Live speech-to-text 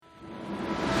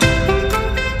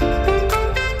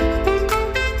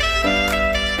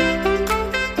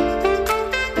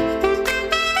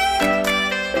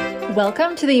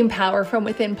Welcome to the Empower From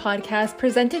Within podcast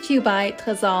presented to you by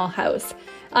Snoxell House.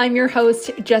 I'm your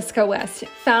host, Jessica West,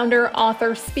 founder,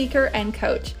 author, speaker, and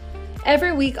coach.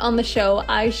 Every week on the show,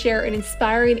 I share an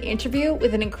inspiring interview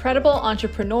with an incredible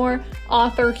entrepreneur,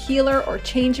 author, healer, or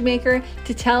change maker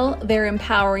to tell their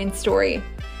empowering story.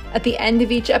 At the end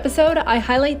of each episode, I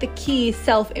highlight the key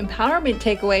self-empowerment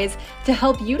takeaways to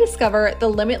help you discover the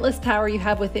limitless power you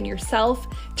have within yourself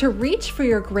to reach for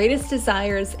your greatest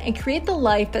desires and create the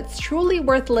life that's truly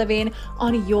worth living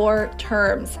on your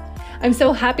terms. I'm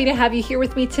so happy to have you here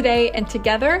with me today, and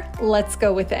together, let's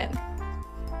go within.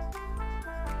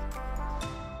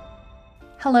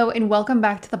 Hello and welcome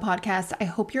back to the podcast. I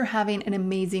hope you're having an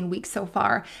amazing week so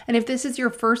far. And if this is your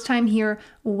first time here,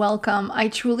 welcome. I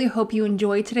truly hope you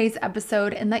enjoy today's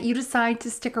episode and that you decide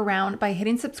to stick around by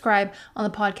hitting subscribe on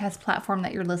the podcast platform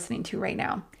that you're listening to right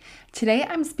now. Today,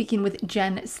 I'm speaking with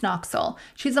Jen Snoxell.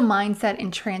 She's a mindset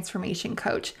and transformation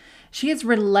coach. She is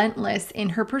relentless in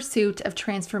her pursuit of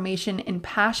transformation and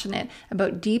passionate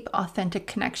about deep, authentic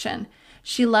connection.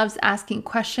 She loves asking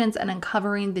questions and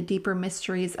uncovering the deeper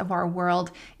mysteries of our world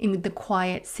in the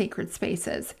quiet, sacred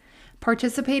spaces.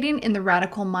 Participating in the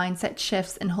radical mindset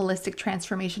shifts and holistic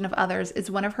transformation of others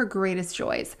is one of her greatest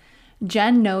joys.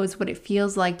 Jen knows what it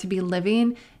feels like to be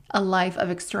living a life of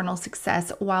external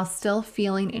success while still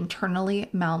feeling internally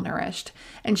malnourished.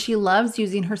 And she loves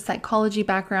using her psychology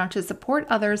background to support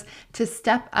others to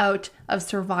step out of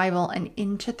survival and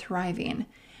into thriving.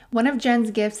 One of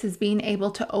Jen's gifts is being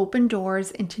able to open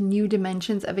doors into new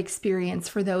dimensions of experience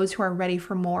for those who are ready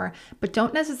for more, but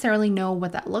don't necessarily know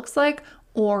what that looks like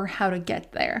or how to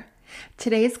get there.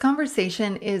 Today's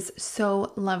conversation is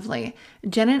so lovely.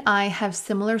 Jen and I have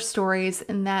similar stories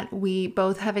in that we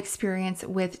both have experience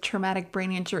with traumatic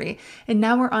brain injury, and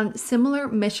now we're on similar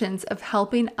missions of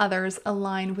helping others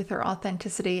align with their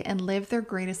authenticity and live their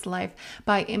greatest life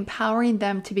by empowering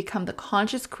them to become the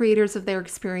conscious creators of their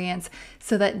experience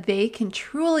so that they can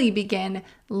truly begin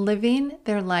living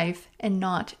their life and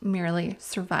not merely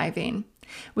surviving.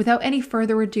 Without any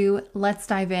further ado, let's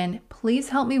dive in. Please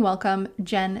help me welcome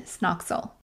Jen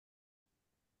Snoxell.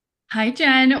 Hi,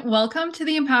 Jen. Welcome to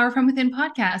the Empower From Within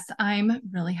podcast. I'm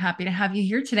really happy to have you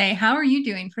here today. How are you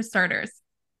doing for starters?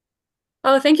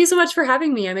 Oh, thank you so much for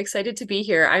having me. I'm excited to be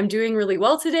here. I'm doing really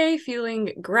well today,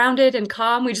 feeling grounded and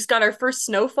calm. We just got our first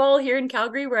snowfall here in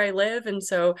Calgary where I live. And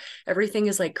so everything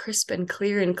is like crisp and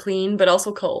clear and clean, but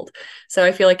also cold. So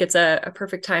I feel like it's a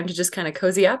perfect time to just kind of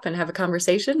cozy up and have a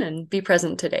conversation and be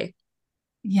present today.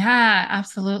 Yeah,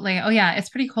 absolutely. Oh yeah,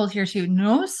 it's pretty cold here too.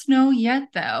 No snow yet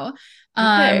though.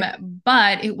 Okay.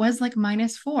 But it was like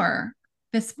 -4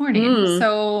 this morning. Mm,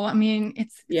 So, I mean,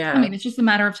 it's yeah. coming. It's just a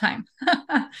matter of time.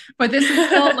 But this is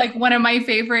still like one of my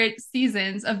favorite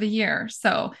seasons of the year.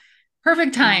 So,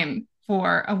 perfect time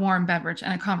for a warm beverage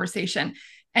and a conversation.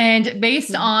 And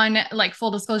based Mhm. on like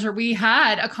full disclosure, we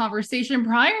had a conversation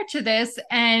prior to this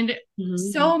and Mhm.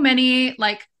 so many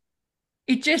like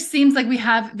it just seems like we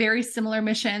have very similar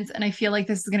missions. And I feel like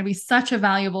this is going to be such a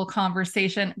valuable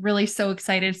conversation. Really so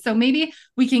excited. So maybe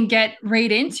we can get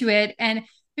right into it. And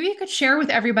maybe you could share with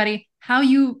everybody how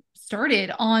you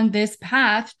started on this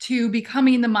path to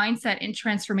becoming the mindset and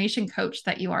transformation coach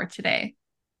that you are today.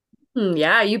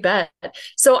 Yeah, you bet.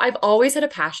 So I've always had a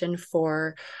passion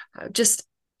for just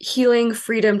healing,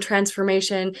 freedom,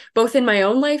 transformation, both in my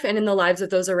own life and in the lives of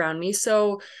those around me.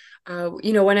 So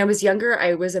when I was younger,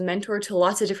 I was a mentor to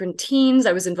lots of different teens.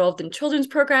 I was involved in children's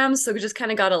programs, so just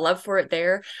kind of got a love for it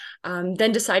there.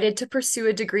 Then decided to pursue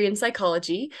a degree in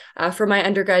psychology for my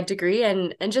undergrad degree,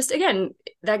 and just again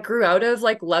that grew out of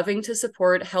like loving to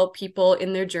support, help people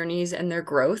in their journeys and their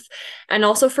growth, and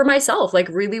also for myself, like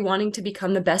really wanting to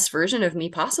become the best version of me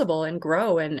possible and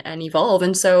grow and evolve.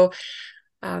 And so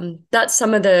that's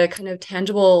some of the kind of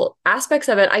tangible aspects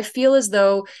of it. I feel as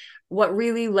though what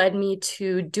really led me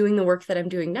to doing the work that I'm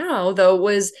doing now, though,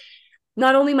 was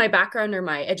not only my background or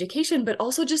my education, but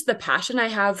also just the passion I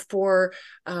have for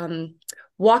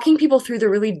walking people through the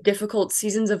really difficult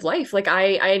seasons of life. Like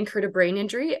I incurred a brain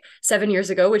injury 7 years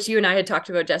ago, which you and I had talked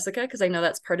about, Jessica, because I know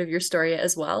that's part of your story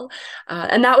as well.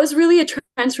 And that was really a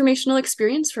transformational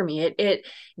experience for me. It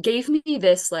gave me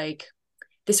this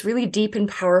really deep and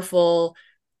powerful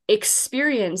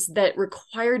experience that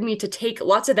required me to take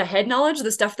lots of the head knowledge,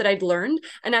 the stuff that I'd learned,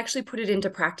 and actually put it into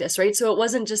practice, right? So it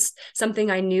wasn't just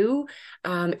something I knew,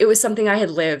 it was something I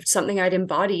had lived, something I'd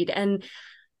embodied. And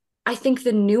I think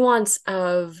the nuance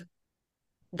of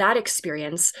that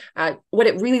experience, what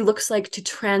it really looks like to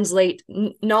translate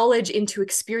knowledge into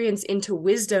experience, into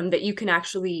wisdom that you can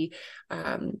actually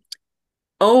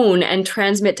own and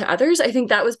transmit to others. I think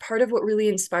that was part of what really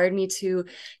inspired me to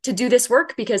do this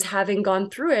work, because having gone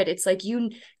through it, it's like you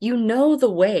know the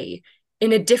way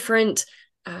in a different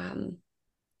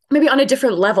maybe on a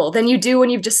different level than you do when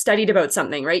you've just studied about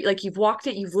something, right? Like you've walked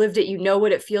it, you've lived it, you know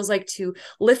what it feels like to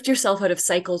lift yourself out of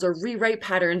cycles or rewrite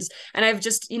patterns. And I've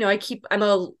just, I'm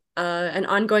an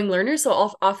ongoing learner. So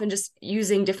often just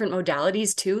using different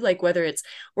modalities too, like whether it's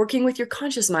working with your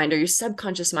conscious mind or your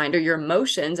subconscious mind or your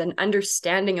emotions and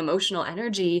understanding emotional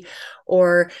energy,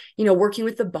 or, working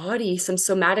with the body, some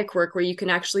somatic work where you can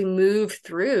actually move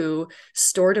through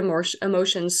stored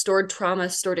emotions, stored trauma,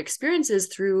 stored experiences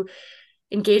through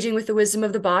engaging with the wisdom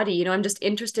of the body. I'm just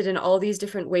interested in all these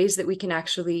different ways that we can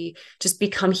actually just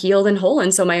become healed and whole.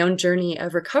 And so my own journey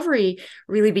of recovery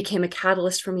really became a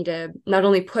catalyst for me to not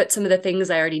only put some of the things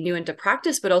I already knew into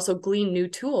practice, but also glean new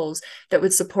tools that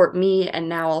would support me and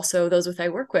now also those I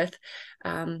work with,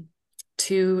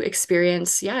 to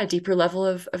experience, a deeper level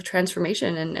of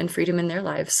transformation and freedom in their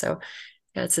lives. So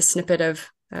it's a snippet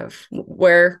of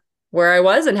where I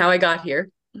was and how I got here.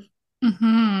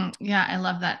 Yeah, I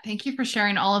love that. Thank you for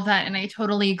sharing all of that. And I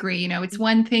totally agree. It's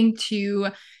one thing to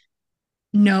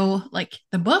know like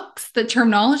the books, the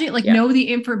terminology, like know the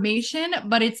information,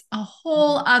 but it's a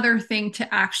whole other thing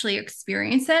to actually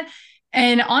experience it.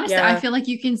 And honestly, I feel like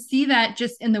you can see that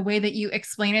just in the way that you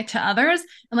explain it to others.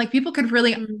 And like people could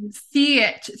really see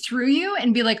it through you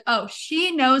and be like, oh,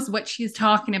 she knows what she's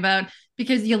talking about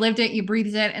because you lived it, you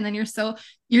breathed it. And then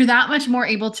you're that much more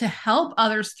able to help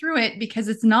others through it, because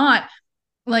it's not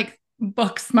like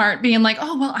book smart being like,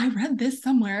 oh, well, I read this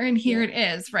somewhere and here it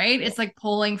is, right? It's like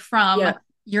pulling from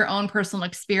your own personal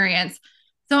experience.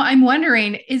 So I'm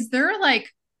wondering, is there like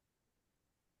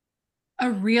a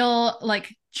real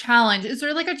like challenge? Is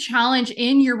there like a challenge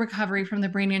in your recovery from the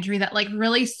brain injury that like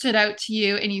really stood out to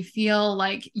you and you feel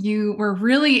like you were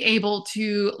really able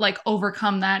to like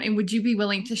overcome that? And would you be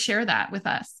willing to share that with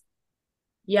us?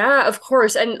 Yeah, of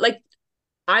course. And like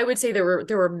I would say there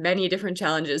were many different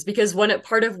challenges, because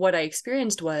part of what I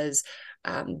experienced was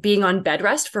being on bed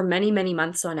rest for many, many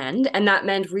months on end. And that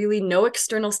meant really no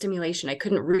external stimulation. I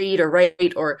couldn't read or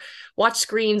write or watch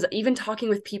screens. Even talking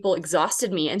with people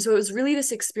exhausted me. And so it was really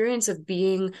this experience of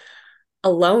being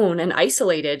alone and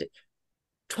isolated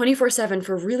 24/7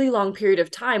 for a really long period of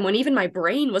time, when even my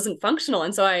brain wasn't functional.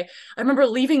 And so I remember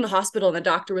leaving the hospital and the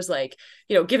doctor was like,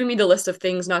 giving me the list of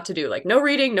things not to do, like no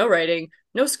reading, no writing,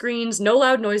 no screens, no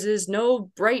loud noises,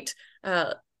 no bright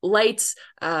lights,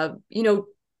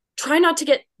 try not to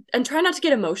get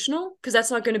emotional, because that's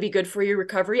not going to be good for your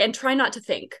recovery, and try not to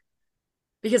think,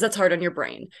 because that's hard on your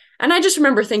brain. And I just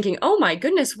remember thinking, oh my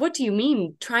goodness, what do you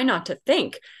mean try not to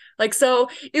think? Like, so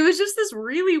it was just this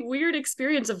really weird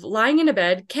experience of lying in a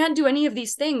bed, can't do any of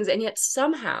these things, and yet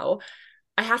somehow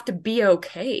I have to be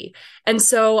okay. And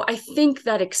so I think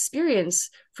that experience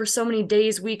for so many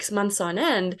days, weeks, months on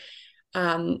end,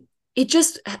 it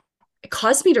just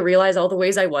caused me to realize all the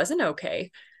ways I wasn't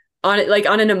okay on it, like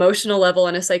on an emotional level,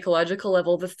 on a psychological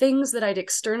level, the things that I'd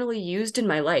externally used in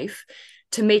my life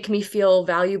to make me feel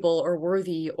valuable or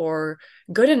worthy or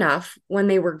good enough, when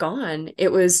they were gone, it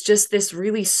was just this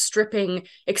really stripping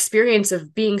experience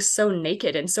of being so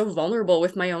naked and so vulnerable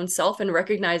with my own self, and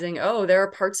recognizing, oh, there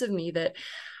are parts of me that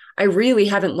I really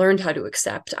haven't learned how to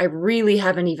accept. I really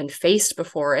haven't even faced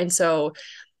before. And so,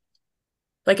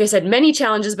 like I said, many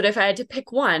challenges, but if I had to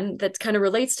pick one that kind of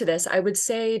relates to this, I would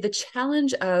say the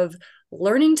challenge of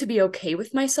learning to be okay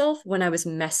with myself when I was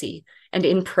messy and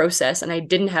in process and I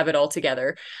didn't have it all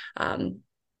together. And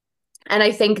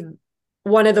I think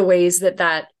one of the ways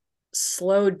that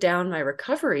slowed down my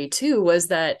recovery too was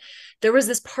that there was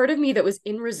this part of me that was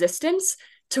in resistance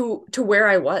to where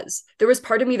I was. There was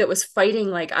part of me that was fighting,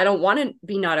 like, I don't want to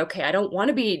be not okay. I don't want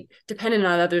to be dependent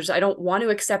on others. I don't want to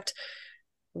accept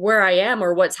where I am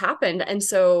or what's happened. And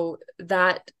so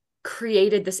that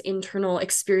created this internal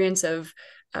experience of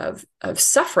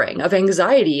suffering, of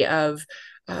anxiety, of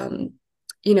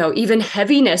even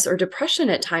heaviness or depression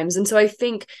at times. And so I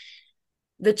think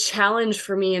the challenge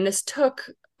for me, and this took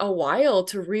a while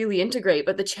to really integrate,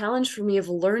 but the challenge for me of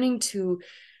learning to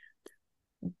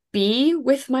be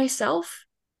with myself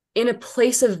in a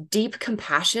place of deep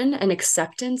compassion and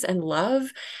acceptance and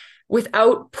love,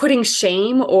 without putting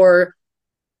shame or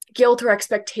guilt or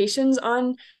expectations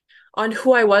on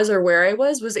who I was or where I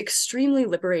was extremely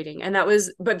liberating. And that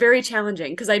was, but very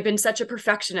challenging, because I'd been such a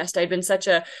perfectionist. I'd been such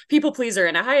a people pleaser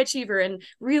and a high achiever, and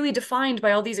really defined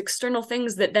by all these external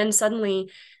things that then suddenly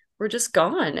were just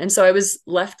gone. And so I was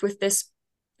left with this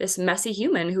messy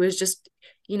human who was just,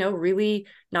 really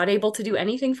not able to do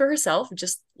anything for herself,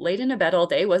 just laid in a bed all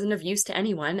day, wasn't of use to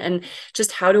anyone. And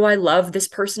just how do I love this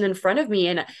person in front of me?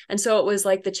 And so it was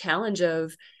like the challenge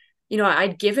of,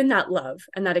 I'd given that love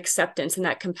and that acceptance and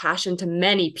that compassion to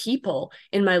many people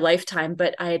in my lifetime,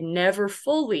 but I had never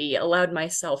fully allowed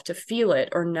myself to feel it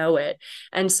or know it.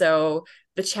 And so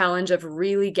the challenge of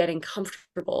really getting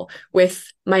comfortable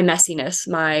with my messiness,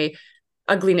 my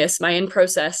ugliness, my in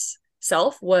process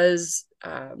self was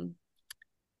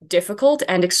difficult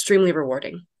and extremely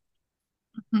rewarding.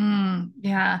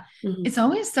 Yeah. Mm-hmm. It's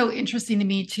always so interesting to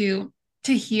me to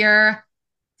hear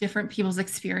different people's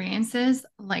experiences,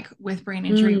 like with brain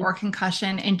injury Mm. or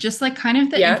concussion, and just like kind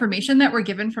of the Yeah. information that we're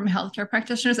given from healthcare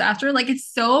practitioners after, like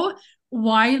it's so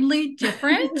widely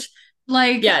different.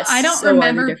 Like Yes, I don't so widely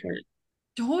remember different.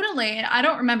 totally, I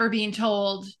don't remember being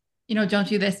told, don't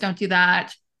do this, don't do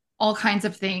that, all kinds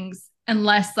of things,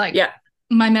 unless like Yeah,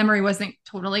 my memory wasn't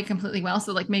totally completely well.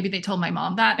 So like maybe they told my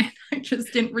mom that and I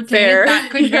just didn't retain it. fair.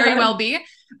 That could very Yeah. well be.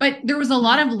 But there was a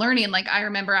lot of learning. Like I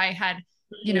remember I had,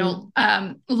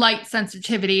 Mm. light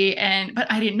sensitivity but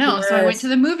I didn't know. So I went to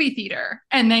Yes. the movie theater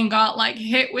and then got like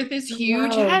hit with this Oh,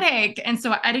 huge wow. headache. And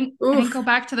so I didn't go Oof.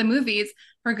 back to the movies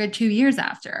for a good 2 years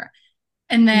after.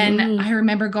 And then Mm. I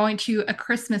remember going to a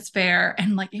Christmas fair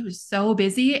and like it was so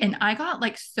busy and I got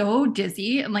like so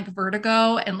dizzy and like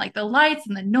vertigo and like the lights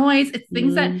and the noise. It's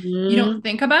things that you don't Mm.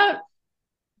 think about,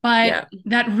 but Yeah.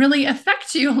 that really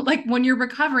affect you like when you're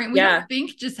recovering. We don't Yeah.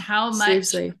 think just how much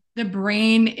Seriously. the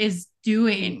brain is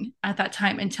doing at that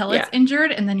time until it's Yeah.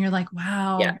 injured. And then you're like,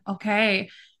 Yeah. wow,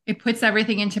 okay. It puts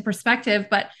everything into perspective.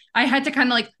 But I had to kind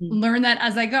of like Mm. learn that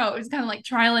as I go. It's kind of like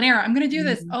trial and error. I'm going to do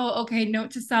this. Mm. Oh, okay. Note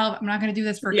to self. I'm not going to do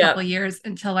this for a couple Yeah. of years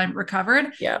until I'm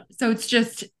recovered. Yeah. So it's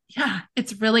just, yeah,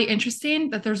 it's really interesting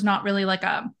that there's not really like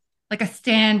a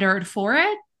standard for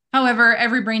it. However,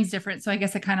 every brain's different. So I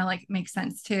guess it kind of like makes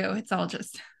sense too. It's all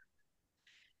just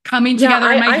coming Yeah,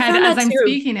 together in my I head found as that I'm too.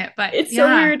 speaking it. But It's so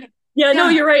yeah, weird. Yeah, no,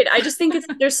 yeah. you're right. I just think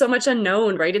there's so much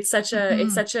unknown, right? It's Mhm.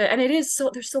 such a, and it is so,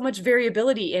 there's so much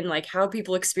variability in like how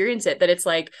people experience it that it's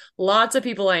like lots of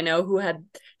people I know who had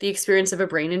the experience of a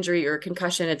brain injury or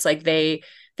concussion. It's like they've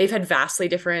had vastly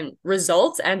different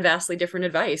results and vastly different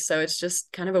advice. So it's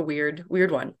just kind of a weird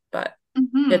one. But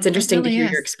it's It interesting to really hear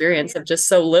your is. experience of just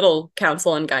so little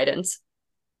counsel and guidance.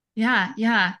 Yeah,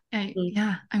 yeah, Mm.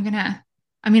 yeah.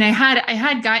 I mean, I had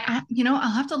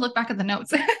I'll have to look back at the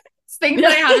notes. It's things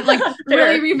that I Yeah, haven't like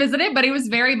really fair. revisited, but it was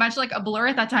very much like a blur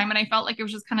at that time, and I felt like it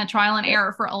was just kind of trial and Yeah.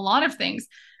 error for a lot of things.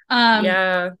 Um,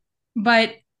 Yeah.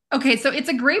 but okay, so it's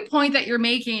a great point that you're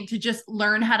making to just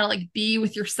learn how to like be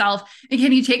with yourself. And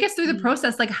can you take us through the Mm.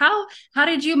 process? Like how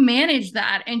did you manage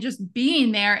that and just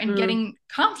being there and Mm. getting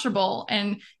comfortable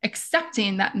and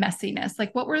accepting that messiness?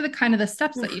 Like what were the kind of the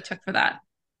steps that you took for that?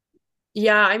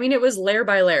 Yeah, I mean, it was layer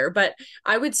by layer, but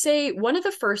I would say one of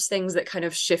the first things that kind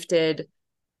of shifted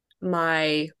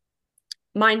my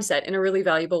mindset in a really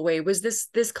valuable way was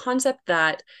this concept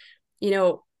that,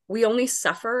 we only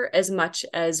suffer as much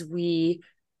as we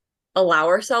allow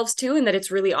ourselves to, and that it's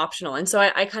really optional. And so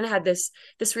I kind of had this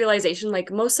realization,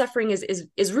 like most suffering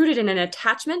is rooted in an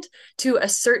attachment to a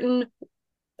certain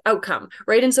outcome,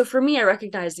 right? And so for me, I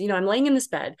recognized, I'm laying in this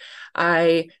bed.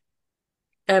 I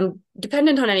am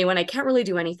dependent on anyone. I can't really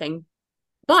do anything.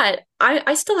 But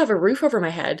I still have a roof over my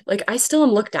head. Like I still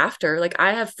am looked after. Like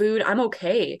I have food. I'm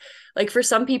okay. Like for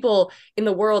some people in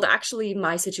the world, actually,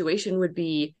 my situation would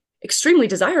be extremely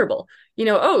desirable.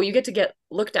 Oh, you get to get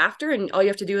looked after and all you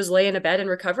have to do is lay in a bed and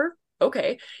recover.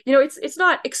 Okay. It's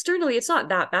not externally, it's not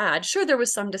that bad. Sure, there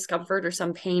was some discomfort or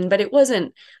some pain, but it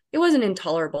wasn't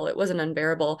intolerable. It wasn't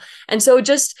unbearable. And so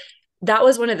just that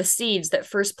was one of the seeds that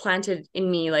first planted in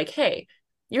me, like, hey,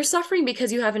 you're suffering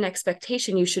because you have an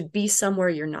expectation you should be somewhere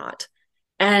you're not.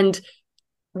 And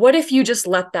what if you just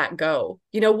let that go?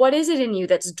 What is it in you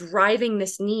that's driving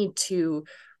this need to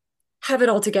have it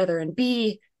all together and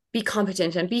be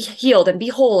competent and be healed and be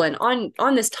whole and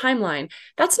on this timeline?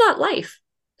 That's not life.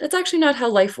 That's actually not how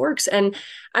life works. And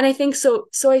I think so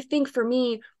I think for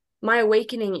me, my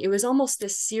awakening, it was almost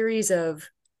this series of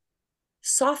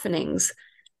softenings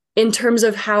in terms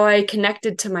of how I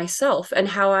connected to myself and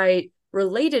how I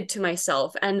related to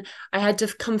myself. And I had to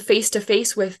come face to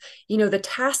face with, the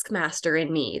taskmaster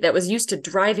in me that was used to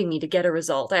driving me to get a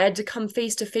result. I had to come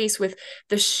face to face with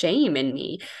the shame in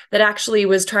me that actually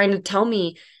was trying to tell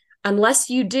me, unless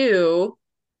you do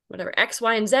whatever X,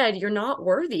 Y, and Z, you're not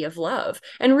worthy of love.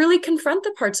 And really confront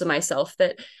the parts of myself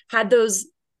that had those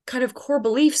kind of core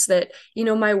beliefs that,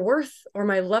 my worth or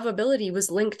my lovability was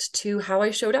linked to how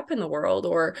I showed up in the world,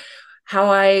 or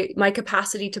my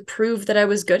capacity to prove that I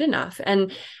was good enough.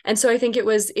 And so I think it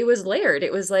was layered.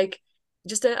 It was like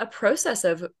just a process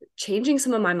of changing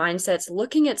some of my mindsets,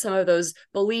 looking at some of those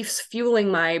beliefs fueling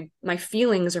my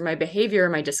feelings or my behavior or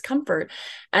my discomfort,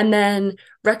 and then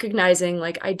recognizing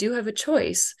like I do have a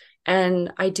choice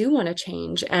and I do want to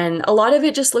change. And a lot of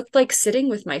it just looked like sitting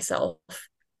with myself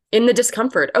in the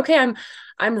discomfort. Okay,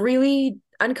 I'm really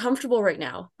uncomfortable right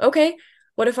now. Okay,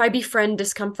 what if I befriend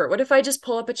discomfort? What if I just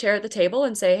pull up a chair at the table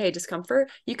and say, "Hey,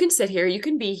 discomfort, you can sit here, you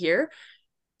can be here.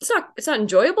 It's not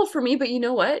enjoyable for me, but you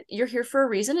know what? You're here for a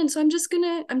reason, and so I'm just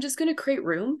gonna create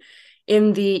room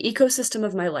in the ecosystem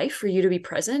of my life for you to be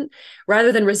present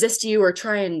rather than resist you or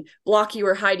try and block you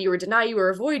or hide you or deny you or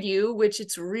avoid you, which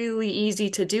it's really easy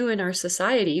to do in our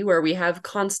society where we have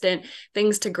constant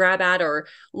things to grab at or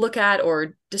look at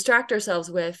or distract ourselves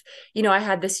with. I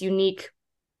had this unique,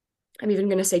 I'm even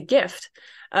going to say gift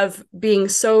of being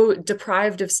so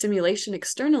deprived of stimulation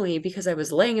externally because I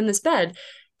was laying in this bed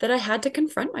that I had to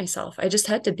confront myself. I just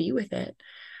had to be with it.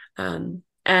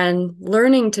 And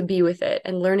learning to be with it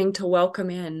and learning to welcome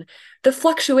in the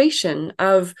fluctuation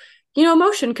of,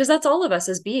 emotion, because that's all of us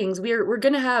as beings. We're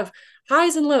going to have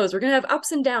highs and lows. We're going to have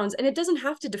ups and downs, and it doesn't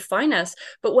have to define us.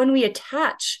 But when we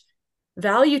attach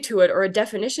value to it or a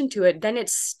definition to it, then it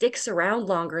sticks around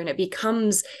longer and it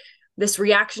becomes this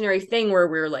reactionary thing where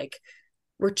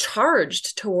we're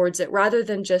charged towards it rather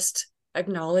than just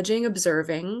acknowledging,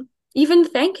 observing, even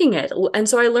thanking it. And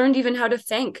so I learned even how to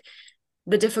thank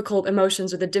the difficult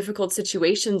emotions or the difficult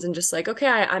situations and just like, okay,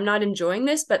 I'm not enjoying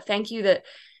this, but thank you that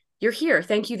you're here.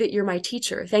 Thank you that you're my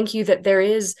teacher. Thank you that there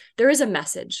is a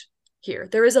message here.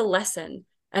 There is a lesson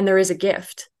and there is a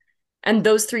gift. And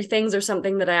those three things are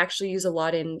something that I actually use a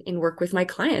lot in work with my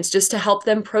clients, just to help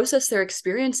them process their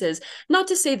experiences. Not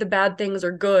to say the bad things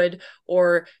are good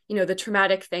or, the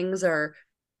traumatic things are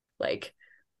like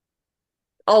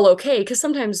all okay, because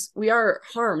sometimes we are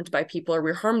harmed by people or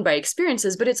we're harmed by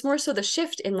experiences, but it's more so the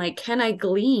shift in like, can I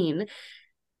glean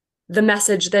the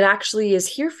message that actually is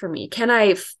here for me? Can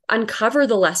I uncover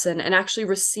the lesson and actually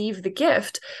receive the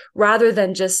gift rather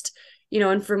than just,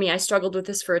 and for me, I struggled with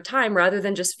this for a time, rather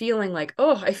than just feeling like,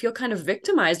 oh, I feel kind of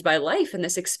victimized by life and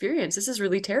this experience. This is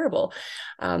really terrible.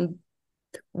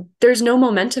 There's no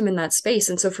momentum in that space.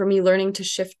 And so for me, learning to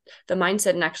shift the mindset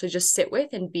and actually just sit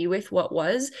with and be with what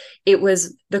was, it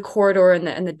was the corridor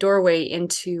and the doorway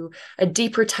into a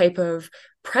deeper type of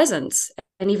presence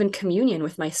and even communion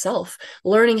with myself,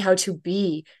 learning how to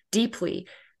be deeply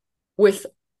with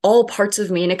all parts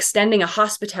of me and extending a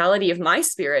hospitality of my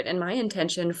spirit and my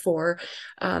intention for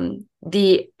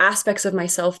the aspects of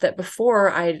myself that before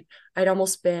I'd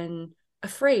almost been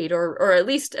afraid or at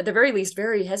least at the very least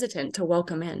very hesitant to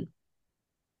welcome in.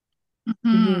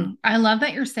 Mm-hmm. I love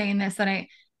that you're saying this, and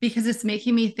because it's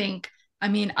making me think. I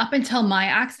mean, up until my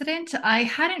accident, I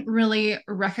hadn't really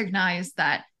recognized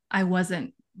that I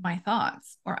wasn't my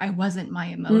thoughts or I wasn't my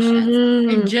emotions. And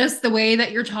Mm-hmm. just the way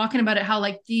that you're talking about it, how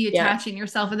like Yeah. detaching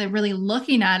yourself and then really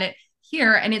looking at it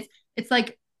here, and it's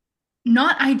like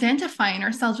not identifying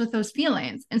ourselves with those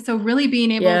feelings. And so really being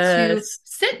able to Yes.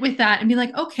 sit with that and be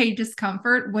like, okay,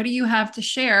 discomfort, what do you have to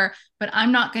share? But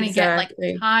I'm not going to get like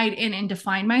Exactly. tied in and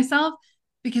define myself,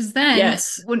 because then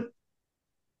Yes. when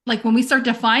we start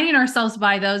defining ourselves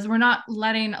by those, we're not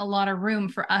letting a lot of room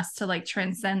for us to like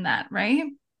transcend that, right?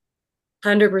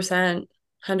 100%.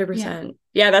 Yeah. 100%.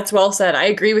 Yeah, that's well said. I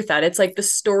agree with that. It's like the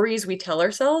stories we tell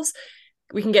ourselves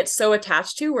we can get so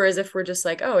attached to, whereas if we're just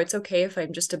like, oh, it's okay if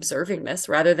I'm just observing this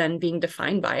rather than being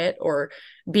defined by it or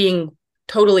being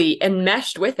totally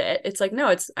enmeshed with it, it's like,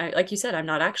 no, like you said, I'm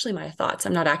not actually my thoughts,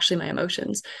 I'm not actually my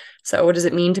emotions. So what does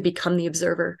it mean to become the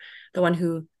observer, the one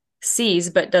who sees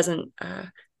but doesn't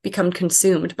become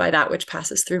consumed by that which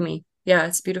passes through me? Yeah,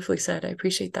 it's beautifully said. I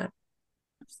appreciate that.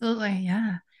 Absolutely.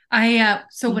 Yeah.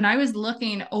 So when I was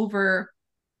looking over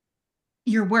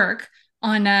your work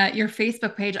on your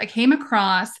Facebook page, I came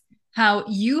across how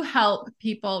you help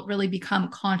people really become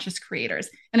conscious creators.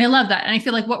 And I love that. And I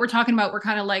feel like what we're talking about, we're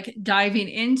kind of like diving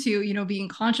into, being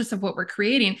conscious of what we're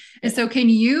creating. And Yeah. so can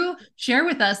you share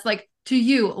with us, like, to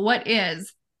you, what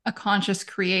is a conscious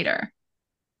creator?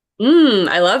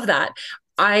 I love that.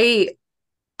 I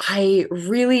I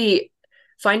really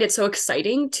find it so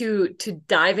exciting to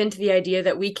dive into the idea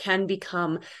that we can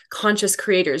become conscious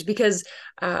creators because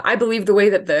I believe the way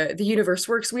that the universe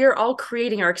works, we are all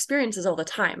creating our experiences all the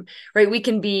time, right? We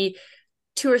can be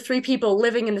two or three people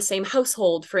living in the same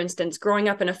household, for instance, growing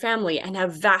up in a family and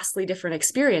have vastly different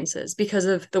experiences because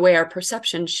of the way our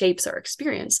perception shapes our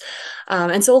experience.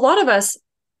 And so a lot of us,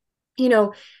 you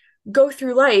know, go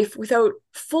through life without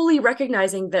fully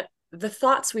recognizing that the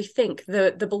thoughts we think,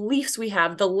 the beliefs we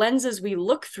have, the lenses we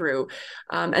look through,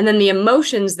 and then the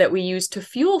emotions that we use to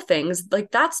fuel things, like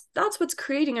that's what's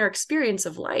creating our experience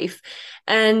of life.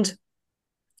 And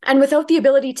without the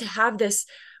ability to have this,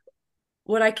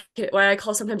 what I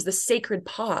call sometimes the sacred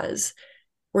pause,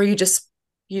 where you just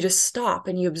stop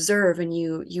and you observe and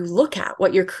you look at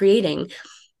what you're creating,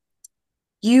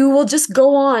 you will just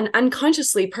go on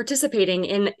unconsciously participating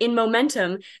in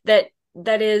momentum that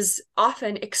is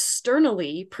often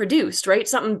externally produced, right?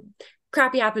 Something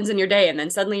crappy happens in your day and then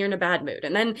suddenly you're in a bad mood,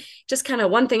 and then just kind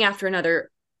of one thing after another,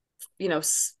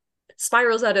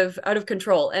 spirals out of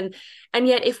control. And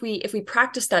yet if we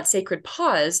practice that sacred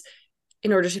pause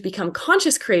in order to become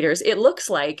conscious creators, it looks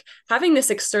like having this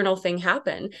external thing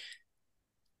happen,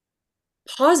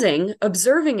 pausing,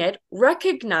 observing it,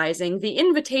 recognizing the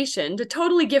invitation to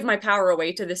totally give my power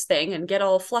away to this thing and get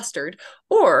all flustered,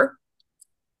 or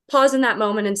pause in that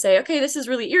moment and say, okay, this is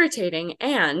really irritating,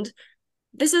 and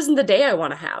this isn't the day I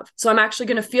want to have. So I'm actually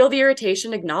going to feel the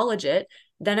irritation, acknowledge it,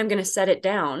 then I'm going to set it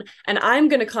down, and I'm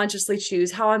going to consciously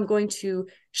choose how I'm going to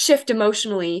shift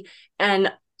emotionally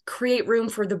and create room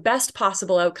for the best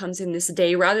possible outcomes in this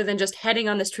day, rather than just heading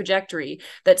on this trajectory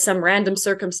that some random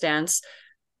circumstance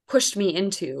pushed me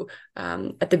into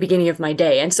at the beginning of my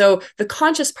day. And so the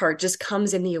conscious part just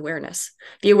comes in the awareness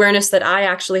that I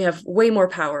actually have way more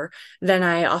power than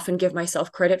I often give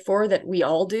myself credit for, that we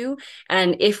all do.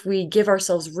 And if we give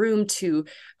ourselves room to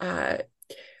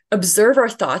observe our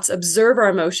thoughts, observe our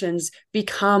emotions,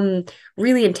 become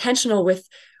really intentional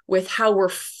with how we're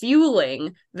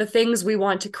fueling the things we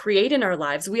want to create in our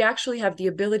lives, we actually have the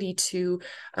ability to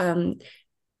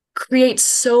create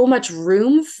so much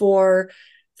room for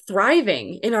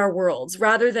thriving in our worlds,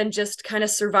 rather than just kind of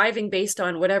surviving based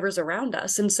on whatever's around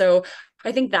us. And so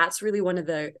I think that's really one of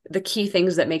the key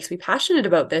things that makes me passionate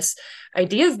about this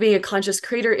idea of being a conscious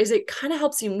creator, is it kind of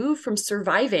helps you move from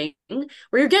surviving,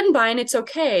 where you're getting by and it's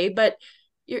okay, but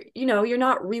you're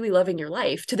not really loving your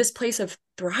life, to this place of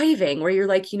thriving, where you're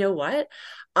like, you know what?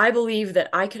 I believe that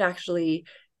I could actually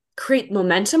create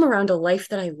momentum around a life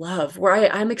that I love,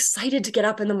 where I'm excited to get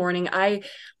up in the morning. I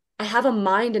have a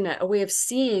mind and a way of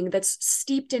seeing that's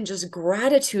steeped in just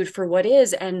gratitude for what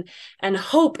is, and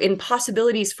hope in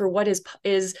possibilities for what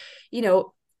is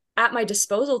at my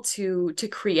disposal to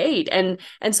create. And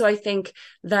so I think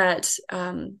that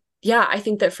I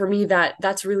think that for me,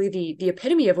 that's really the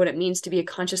epitome of what it means to be a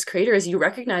conscious creator, is you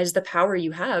recognize the power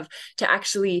you have to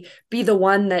actually be the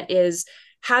one that is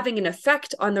having an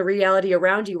effect on the reality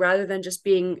around you, rather than just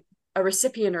being a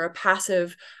recipient or a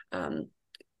passive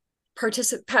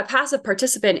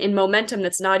participant in momentum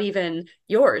that's not even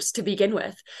yours to begin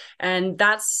with. And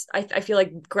that's, I feel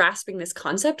like grasping this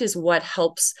concept is what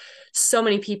helps so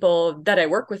many people that I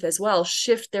work with as well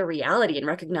shift their reality and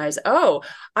recognize, oh,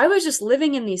 I was just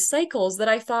living in these cycles that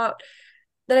I thought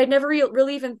that I'd never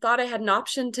really even thought I had an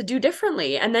option to do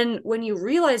differently. And then when you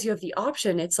realize you have the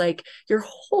option, it's like your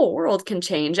whole world can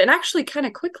change, and actually kind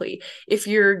of quickly, if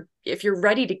you're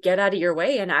ready to get out of your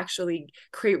way and actually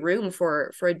create room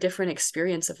for a different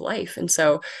experience of life. And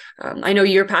so I know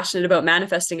you're passionate about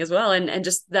manifesting as well, and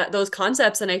just those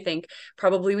concepts. And I think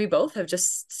probably we both have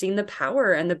just seen the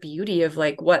power and the beauty of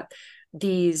like what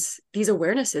these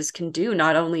awarenesses can do,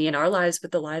 not only in our lives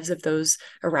but the lives of those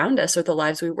around us or the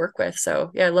lives we work with.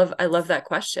 So yeah, I love that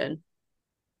question.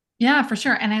 Yeah, for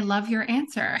sure. And I love your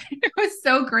answer. It was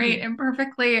so great and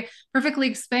perfectly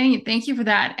explained. Thank you for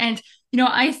that. And,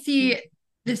 I see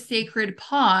the sacred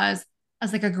pause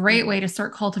as like a great way to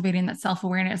start cultivating that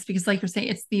self-awareness, because like you're saying,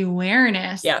 it's the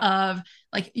awareness Yeah. of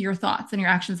like your thoughts and your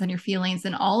actions and your feelings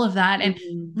and all of that. And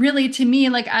Mm-hmm. really to me,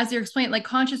 like as you're explaining, like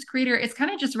conscious creator, it's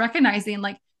kind of just recognizing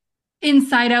like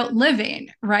inside out living,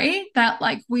 right? That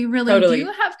like we really do Totally.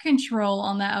 have control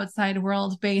on the outside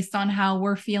world based on how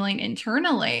we're feeling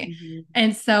internally. Mm-hmm.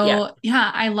 And Yeah. so,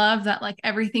 yeah, I love that like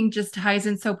everything just ties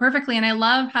in so perfectly. And I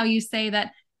love how you say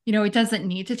that, it doesn't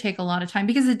need to take a lot of time,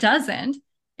 because it doesn't.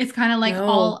 It's kind of like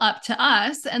all No. up to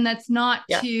us. And that's not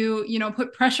Yeah. to,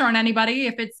 put pressure on anybody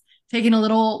if it's taking a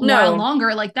little while No.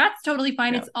 longer. Like that's totally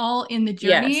fine. No. It's all in the Yes.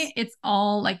 journey. It's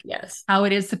all like Yes. how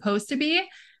it is supposed to be.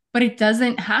 But it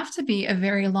doesn't have to be a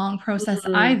very long process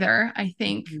Mm-hmm. either, I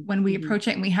think, when we Mm-hmm. approach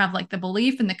it and we have like the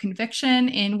belief and the conviction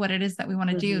in what it is that we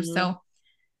want to do. Mm-hmm.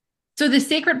 So the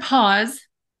sacred pause,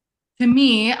 to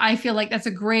me, I feel like that's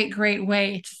a great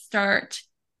way to start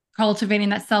cultivating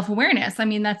that self-awareness. I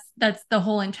mean, that's the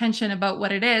whole intention about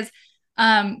what it is.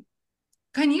 Um,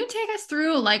 can you take us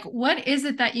through like what is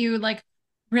it that you like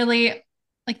really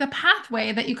like the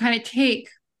pathway that you kind of take,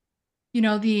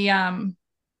 the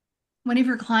one of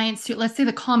your clients to, let's say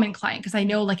the common client, because I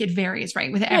know like it varies,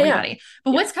 right, with Yeah, yeah, everybody.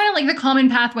 But yeah. what's kind of like the common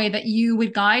pathway that you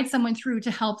would guide someone through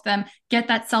to help them get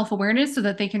that self-awareness so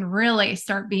that they can really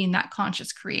start being that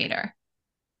conscious creator?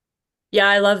 Yeah,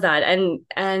 I love that.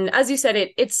 And as you said,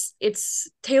 it's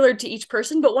tailored to each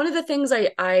person. But one of the things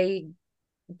I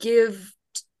give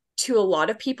to a lot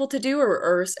of people to do,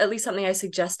 or at least something I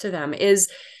suggest to them,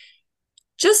 is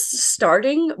just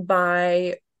starting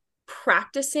by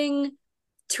practicing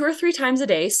 2 or 3 times a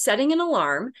day, setting an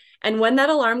alarm. And when that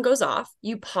alarm goes off,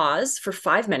 you pause for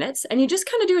 5 minutes and you just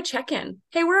kind of do a check in.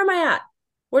 Hey, where am I at?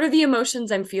 What are the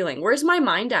emotions I'm feeling? Where's my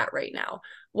mind at right now?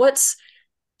 What's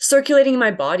circulating in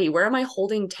my body? Where am I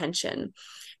holding tension?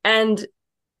 And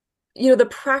the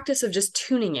practice of just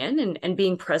tuning in and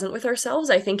being present with ourselves,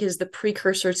 I think, is the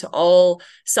precursor to all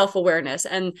self-awareness.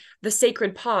 And the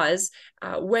sacred pause,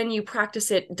 when you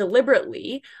practice it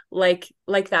deliberately, like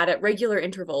that at regular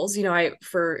intervals, I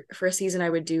for a season I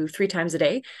would do 3 times a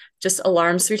day, just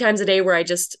alarms 3 times a day, where I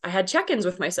had check-ins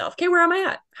with myself. Okay, where am I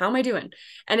at? How am I doing?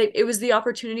 And it was the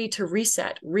opportunity to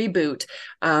reset, reboot,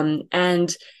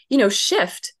 and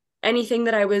shift anything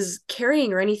that I was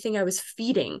carrying or anything I was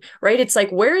feeding, right? It's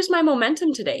like, where is my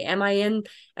momentum today? Am I in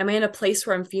a place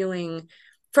where I'm feeling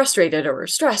frustrated or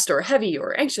stressed or heavy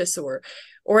or anxious,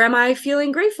 or am I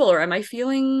feeling grateful, or am I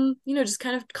feeling, just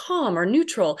kind of calm or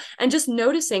neutral? And just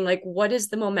noticing, like, what is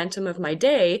the momentum of my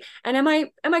day, and am I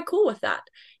cool with that?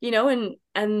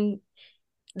 And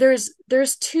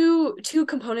there's two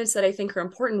components that I think are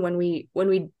important when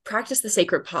we practice the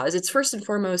sacred pause. It's first and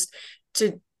foremost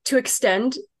to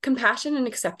extend compassion and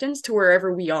acceptance to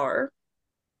wherever we are,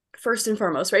 first and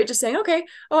foremost, right? Just saying, okay,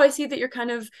 oh, I see that you're kind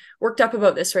of worked up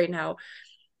about this right now.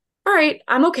 All right,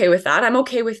 I'm okay with that. I'm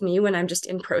okay with me when I'm just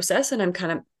in process and I'm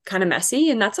kind of messy,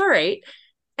 and that's all right.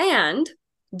 And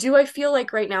do I feel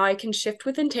like right now I can shift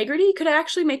with integrity? Could I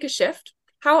actually make a shift?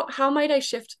 How might I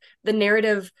shift the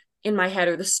narrative in my head,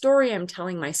 or the story I'm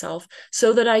telling myself,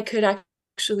 so that I could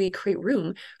actually create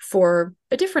room for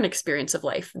a different experience of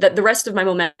life, that the rest of my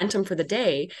momentum for the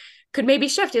day could maybe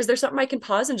shift? Is there something I can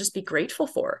pause and just be grateful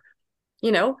for?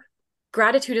 You know,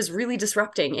 Gratitude is really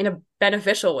disrupting in a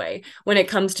beneficial way when it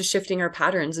comes to shifting our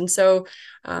patterns. And so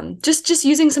just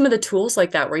using some of the tools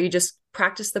like that, where you just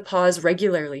practice the pause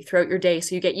regularly throughout your day,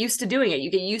 so you get used to doing it,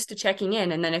 you get used to checking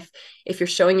in. And then if you're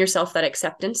showing yourself that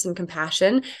acceptance and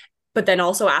compassion, but then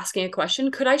also asking a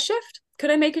question, could I shift?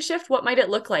 Could I make a shift? What might it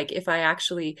look like if I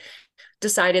actually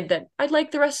decided that I'd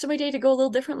like the rest of my day to go a little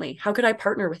differently? How could I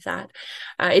partner with that?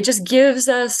 It just gives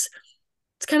us,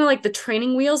 it's kind of like the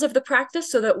training wheels of the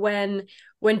practice, so that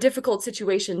when difficult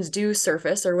situations do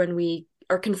surface, or when we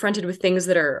are confronted with things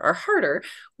that are harder,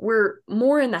 we're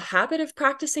more in the habit of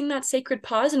practicing that sacred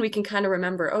pause, and we can kind of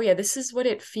remember, oh yeah, this is what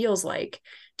it feels like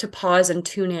to pause and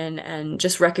tune in and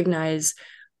just recognize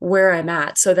where I'm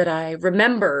at, so that I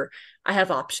remember I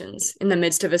have options in the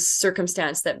midst of a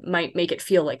circumstance that might make it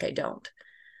feel like I don't.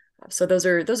 So those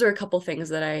are a couple things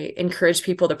that I encourage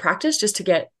people to practice, just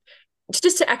to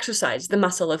exercise the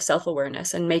muscle of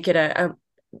self-awareness and make it a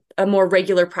more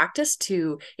regular practice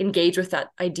to engage with that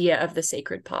idea of the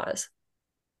sacred pause.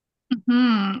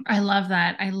 I love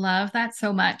that. I love that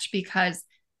so much because,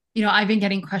 I've been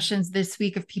getting questions this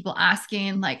week of people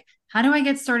asking, like, how do I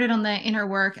get started on the inner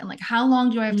work? And like, how long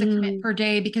do I have to commit Mm, per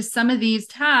day? Because some of these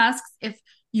tasks, if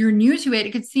you're new to it,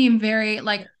 it could seem very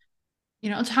like,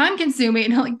 time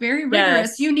consuming, like very rigorous.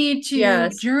 yes. You need to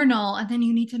Yes. journal, and then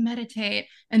you need to meditate,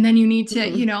 and then you need to,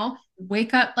 Mhm.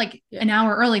 wake up like Yeah. an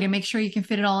hour early to make sure you can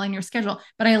fit it all in your schedule.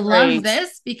 But I love Right.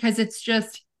 this because it's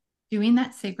just doing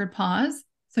that sacred pause.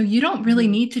 So you don't really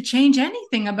Mhm. need to change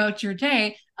anything about your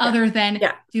day Yeah. other than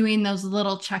Yeah. doing those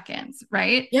little check-ins,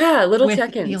 right? Yeah. Little With the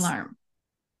check-ins. alarm.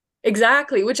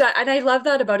 Exactly. And I love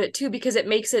that about it too, because it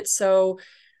makes it so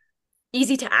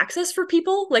easy to access for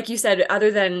people. Like you said,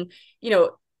 other than, you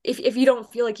know, if you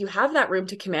don't feel like you have that room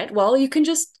to commit, well, you can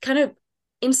just kind of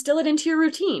instill it into your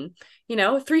routine,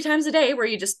 3 times a day, where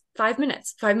you just 5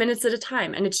 minutes, 5 minutes at a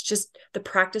time. And it's just the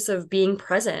practice of being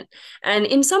present. And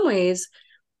in some ways,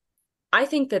 I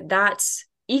think that that's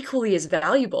equally as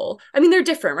valuable. I mean, they're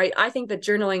different, right? I think that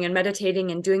journaling and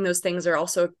meditating and doing those things are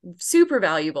also super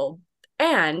valuable.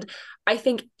 And I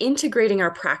think integrating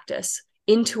our practice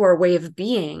into our way of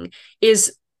being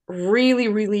is really,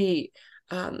 really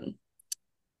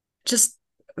just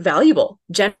valuable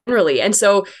generally. And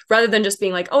so rather than just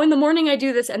being like, oh, in the morning I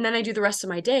do this and then I do the rest of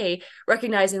my day,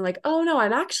 recognizing like, oh no,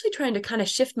 I'm actually trying to kind of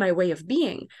shift my way of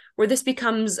being, where this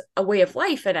becomes a way of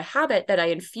life and a habit that I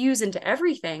infuse into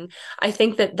everything. I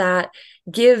think that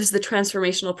gives the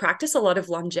transformational practice a lot of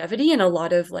longevity and a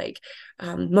lot of like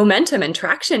momentum and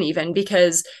traction, even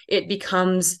because it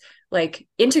becomes like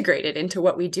integrated into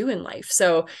what we do in life.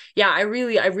 So yeah, I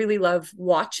really love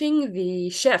watching the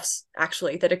shifts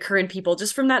actually that occur in people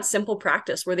just from that simple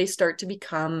practice where they start to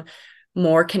become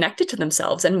more connected to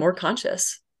themselves and more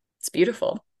conscious. It's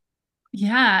beautiful.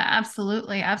 Yeah,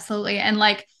 absolutely. Absolutely. And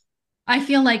like, I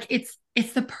feel like it's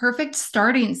the perfect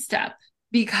starting step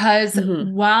because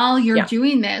Mm-hmm. while you're Yeah.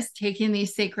 doing this, taking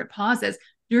these sacred pauses,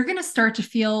 you're going to start to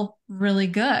feel really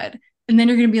good. And then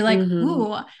you're going to be like, Mm-hmm.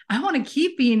 ooh, I want to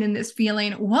keep being in this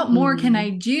feeling. What more can I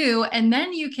Mm-hmm. do? And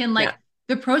then you can Yeah. like,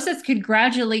 the process could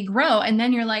gradually grow. And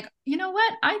then you're like, you know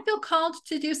what? I feel called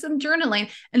to do some journaling.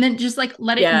 And then just like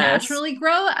let it Yes. naturally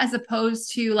grow as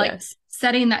opposed to like Yes.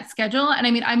 setting that schedule. And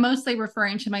I mean, I'm mostly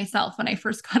referring to myself when I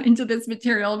first got into this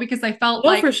material because I felt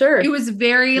No, like for it sure. was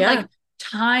very Yeah. like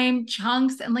time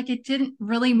chunks and like it didn't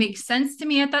really make sense to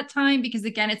me at that time because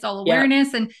again, it's all Yeah.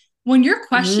 awareness. And when you're Mm-hmm.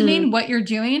 questioning what you're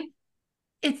doing,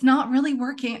 it's not really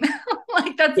working.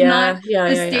 Like that's not Yeah. Yeah.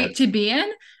 the Yeah. Yeah. state to be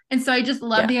in. And so I just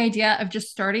love Yeah. the idea of just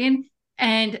starting.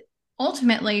 And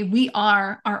ultimately, we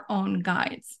are our own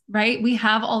guides, right? We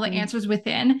have all the answers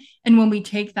within. And when we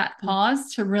take that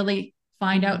pause to really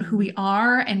find out who we Mm-hmm.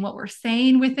 are and what we're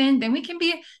saying within, then we can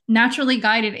be naturally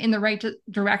guided in the right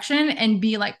direction and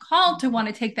be like called to want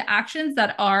to take the actions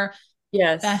that are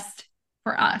Yes. best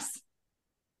for us.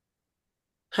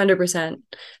 100%.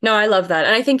 No, I love that.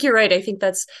 And I think you're right. I think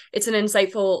it's an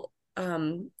insightful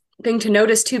thing to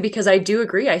notice too, because I do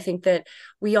agree. I think that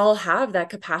we all have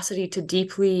that capacity to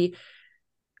deeply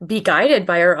be guided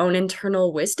by our own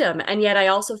internal wisdom. And yet I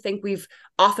also think we've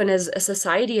often as a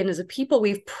society and as a people,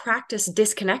 we've practiced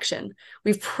disconnection.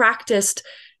 We've practiced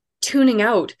tuning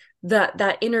out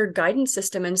that inner guidance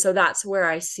system. And so that's where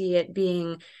I see it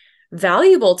being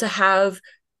valuable to have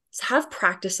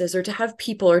practices or to have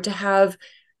people or to have,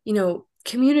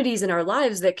 communities in our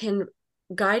lives that can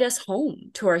guide us home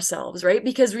to ourselves, right?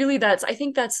 Because really I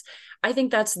think that's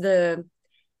the,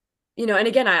 and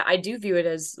again, I do view it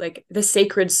as like the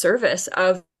sacred service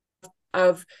of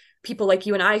people like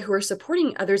you and I who are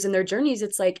supporting others in their journeys.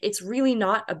 It's like it's really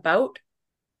not about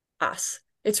us.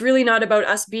 It's really not about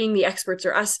us being the experts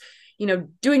or us,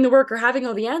 doing the work or having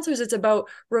all the answers. It's about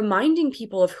reminding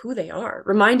people of who they are,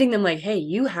 reminding them like, hey,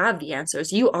 you have the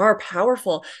answers. You are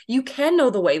powerful. You can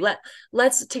know the way.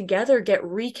 Let's together get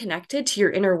reconnected to your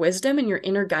inner wisdom and your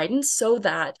inner guidance so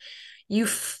that you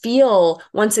feel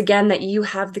once again that you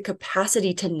have the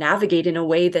capacity to navigate in a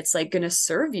way that's like going to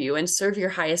serve you and serve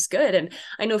your highest good. And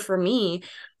I know for me,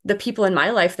 the people in my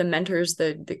life, the mentors,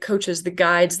 the coaches, the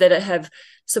guides that have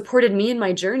supported me in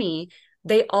my journey,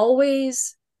 they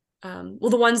always, well,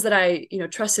 the ones that I,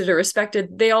 trusted or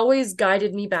respected, they always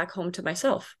guided me back home to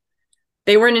myself.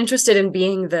 They weren't interested in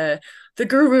being the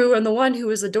guru and the one who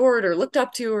was adored or looked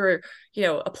up to or,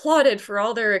 applauded for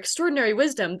all their extraordinary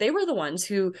wisdom. They were the ones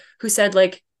who said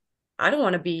like, I don't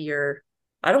want to be your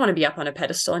I don't want to be up on a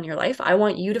pedestal in your life. I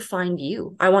want you to find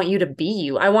you. I want you to be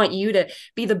you. I want you to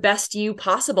be the best you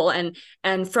possible and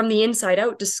from the inside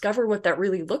out discover what that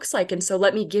really looks like. And so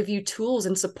let me give you tools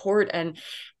and support and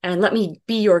let me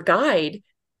be your guide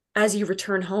as you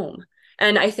return home.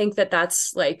 And I think that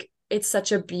that's like it's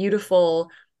such a beautiful,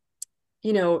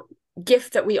 you know,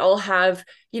 gift that we all have,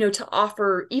 to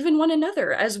offer even one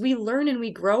another as we learn and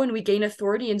we grow and we gain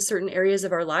authority in certain areas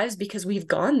of our lives because we've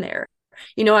gone there.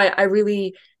 I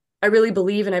really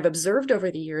believe, and I've observed over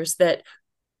the years that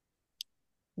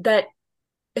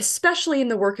especially in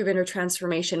the work of inner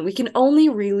transformation, we can only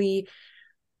really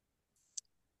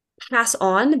pass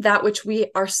on that which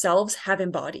we ourselves have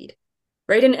embodied,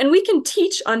 right? And we can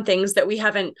teach on things that we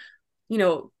haven't,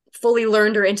 fully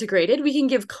learned or integrated. We can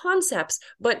give concepts,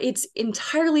 but it's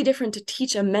entirely different to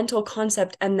teach a mental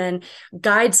concept and then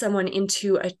guide someone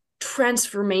into a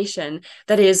transformation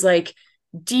that is like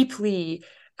deeply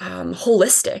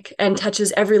holistic and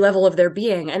touches every level of their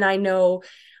being. And I know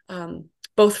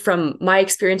both from my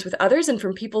experience with others and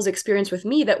from people's experience with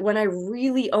me that when I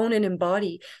really own and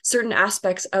embody certain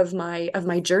aspects of my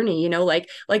journey,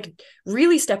 like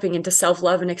really stepping into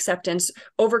self-love and acceptance,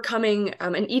 overcoming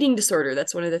an eating disorder,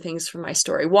 that's one of the things from my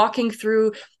story, walking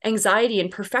through anxiety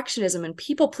and perfectionism and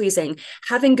people pleasing,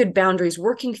 having good boundaries,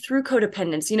 working through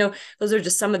codependence, those are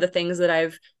just some of the things that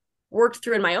I've worked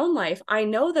through in my own life. I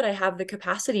know that I have the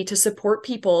capacity to support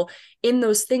people in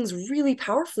those things really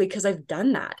powerfully because I've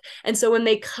done that. And so when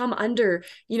they come under,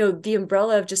 the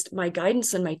umbrella of just my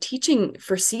guidance and my teaching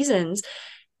for seasons,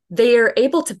 they are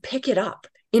able to pick it up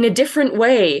in a different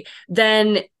way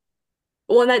than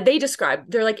well, and that they describe,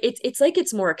 they're like, it's like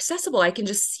it's more accessible. I can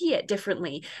just see it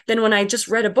differently than when I just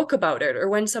read a book about it or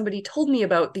when somebody told me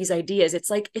about these ideas.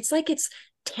 It's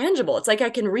tangible. It's like I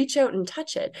can reach out and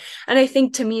touch it. And I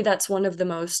think to me, that's one of the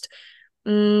most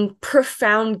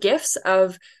profound gifts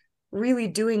of really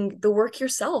doing the work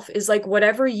yourself, is like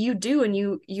whatever you do and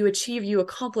you achieve, you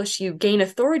accomplish, you gain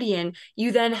authority in,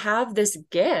 you then have this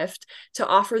gift to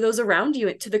offer those around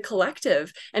you, to the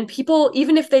collective. And people,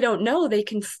 even if they don't know, they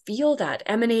can feel that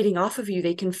emanating off of you.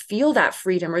 They can feel that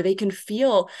freedom, or they can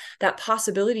feel that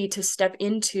possibility to step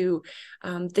into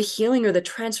the healing or the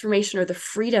transformation or the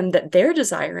freedom that they're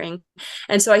desiring.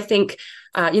 And so I think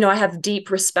I have deep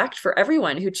respect for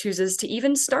everyone who chooses to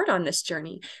even start on this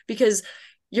journey, because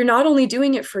you're not only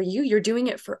doing it for you, you're doing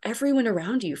it for everyone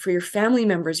around you, for your family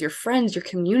members, your friends, your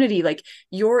community, like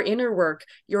your inner work,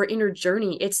 your inner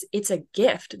journey. It's a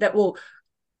gift that will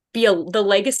be the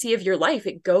legacy of your life.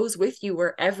 It goes with you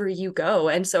wherever you go.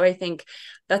 And so I think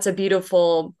that's a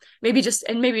beautiful, maybe just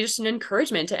an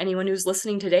encouragement to anyone who's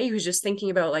listening today, who's just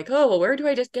thinking about like, oh, well, where do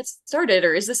I just get started?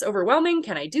 Or is this overwhelming?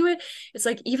 Can I do it? It's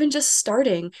like, even just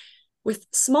starting with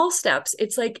small steps,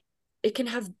 it's like, it can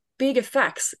have bigger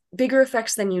effects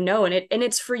than and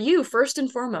it's for you first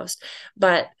and foremost,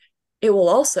 but it will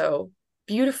also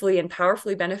beautifully and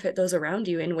powerfully benefit those around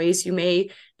you in ways you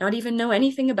may not even know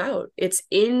anything about. It's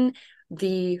in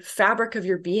the fabric of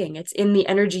your being. It's in the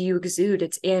energy you exude.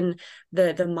 It's in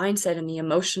the mindset and the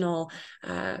emotional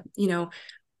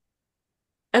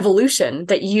evolution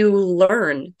that you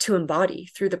learn to embody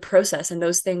through the process. And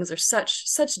those things are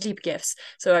such deep gifts.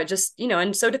 So I just,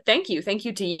 and so to thank you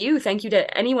to you, thank you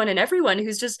to anyone and everyone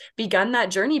who's just begun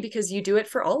that journey, because you do it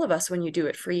for all of us when you do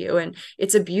it for you. And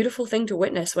it's a beautiful thing to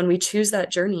witness when we choose that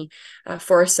journey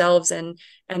for ourselves, and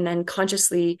then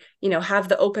consciously, have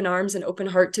the open arms and open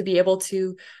heart to be able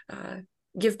to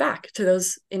give back to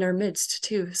those in our midst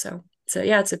too. So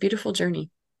yeah, it's a beautiful journey.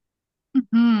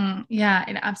 Yeah,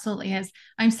 it absolutely is.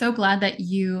 I'm so glad that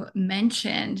you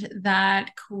mentioned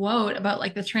that quote about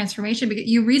like the transformation, because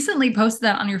you recently posted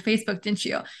that on your Facebook, didn't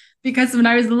you? Because when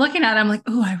I was looking at it, I'm like,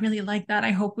 oh, I really like that.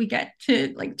 I hope we get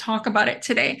to like talk about it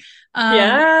today.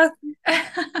 Yeah.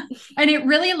 And it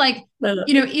really like,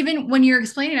 even when you're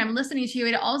explaining, I'm listening to you,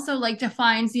 it also like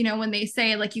defines, when they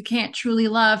say like you can't truly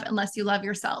love unless you love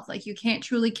yourself. Like you can't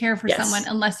truly care for someone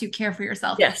Yes. unless you care for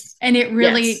yourself. Yes. And it Yes.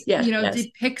 really, Yes. Yes.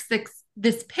 depicts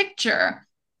this picture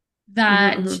Mm-hmm,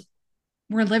 that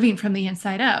mm-hmm. we're living from the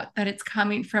inside out, that it's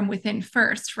coming from within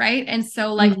first, right? And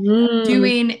so like Mm-hmm.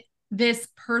 doing this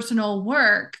personal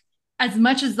work, as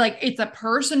much as like it's a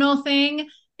personal thing,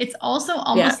 it's also Yeah.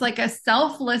 almost like a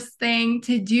selfless thing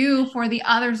to do for the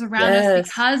others around us, Yes,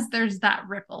 because there's that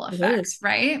ripple it effect, is.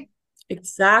 right?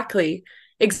 Exactly.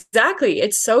 Exactly.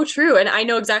 It's so true. And I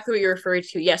know exactly what you're referring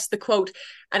to. Yes, the quote,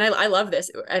 and I love this,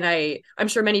 and I'm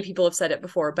sure many people have said it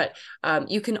before, but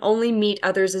you can only meet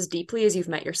others as deeply as you've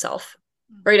met yourself.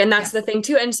 Right. And that's the Yes. thing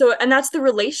too. And that's the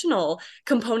relational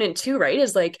component too, right?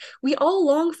 Is like we all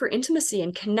long for intimacy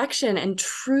and connection and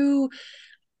true,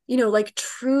 like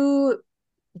true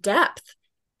depth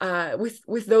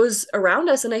with those around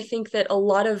us. And I think that a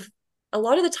lot of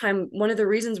the time, one of the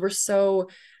reasons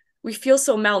we feel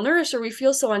so malnourished or we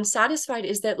feel so unsatisfied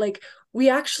is that like we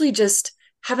actually just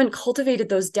haven't cultivated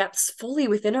those depths fully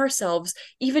within ourselves,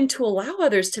 even to allow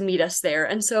others to meet us there.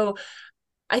 And so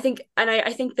I think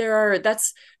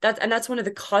that's one of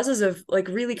the causes of like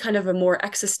really kind of a more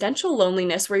existential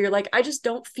loneliness, where you're like, I just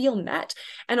don't feel met.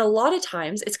 And a lot of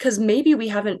times it's because maybe we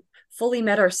haven't fully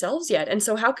met ourselves yet. And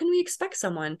so how can we expect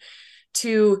someone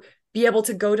to be able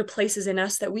to go to places in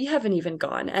us that we haven't even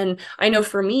gone? And I know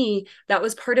for me, that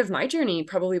was part of my journey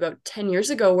probably about 10 years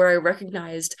ago, where I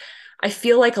recognized I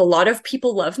feel like a lot of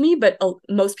people love me, but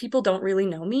most people don't really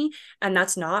know me. And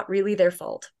that's not really their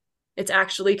fault. It's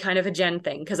actually kind of a Jen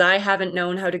thing, because I haven't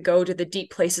known how to go to the deep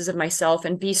places of myself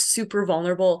and be super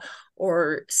vulnerable,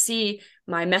 or see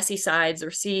my messy sides,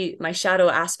 or see my shadow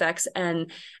aspects.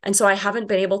 And so I haven't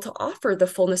been able to offer the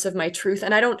fullness of my truth.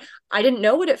 And I didn't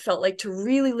know what it felt like to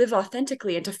really live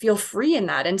authentically and to feel free in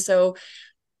that. And so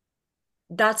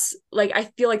that's like, I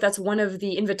feel like that's one of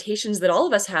the invitations that all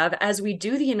of us have as we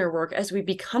do the inner work, as we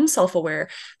become self-aware.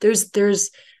 There's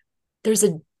a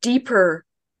deeper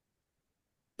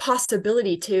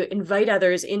possibility to invite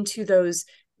others into those,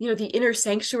 the inner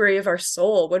sanctuary of our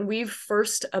soul. When we've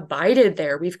first abided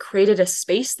there, we've created a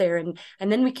space there, and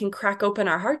then we can crack open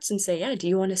our hearts and say, yeah, do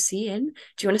you want to see in?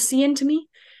 Do you want to see into me?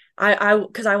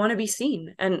 Because I want to be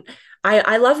seen. And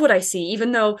I love what I see,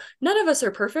 even though none of us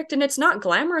are perfect and it's not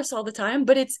glamorous all the time,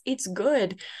 but it's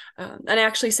good. And I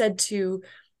actually said to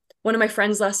one of my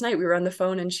friends last night, we were on the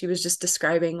phone, and she was just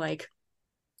describing like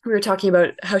we were talking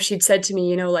about how she'd said to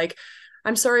me, like,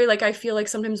 I'm sorry, like I feel like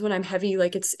sometimes when I'm heavy,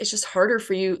 like it's just harder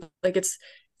for you. Like it's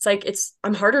like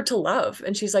I'm harder to love.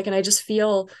 And she's like, and I just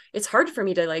feel it's hard for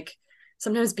me to like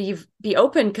sometimes be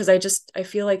open because I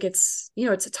feel like it's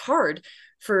hard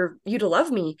for you to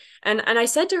love me. And I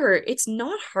said to her, it's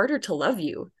not harder to love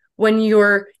you when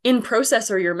you're in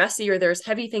process or you're messy or there's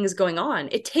heavy things going on.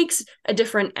 It takes a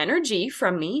different energy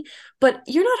from me, but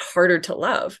you're not harder to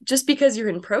love just because you're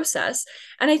in process.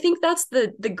 And I think that's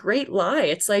the great lie.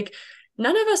 It's like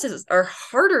none of us are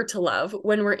harder to love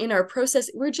when we're in our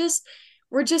process. We're just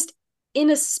in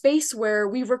a space where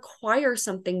we require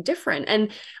something different.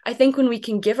 And I think when we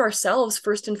can give ourselves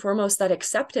first and foremost that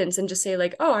acceptance and just say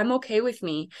like, oh, I'm okay with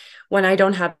me when I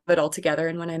don't have it all together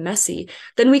and when I'm messy,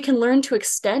 then we can learn to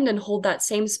extend and hold that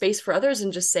same space for others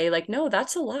and just say like, no,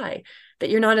 that's a lie, that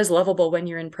you're not as lovable when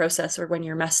you're in process or when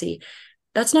you're messy.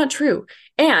 That's not true.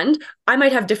 And I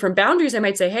might have different boundaries. I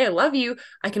might say, hey, I love you.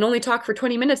 I can only talk for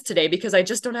 20 minutes today because I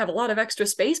just don't have a lot of extra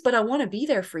space, but I want to be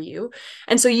there for you.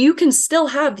 And so you can still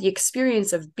have the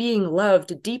experience of being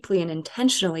loved deeply and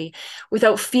intentionally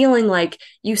without feeling like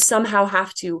you somehow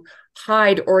have to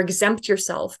hide or exempt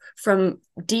yourself from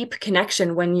deep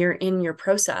connection when you're in your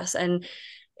process. And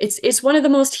it's one of the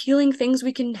most healing things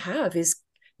we can have is,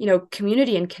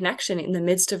 community and connection in the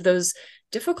midst of those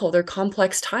difficult or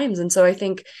complex times. And so I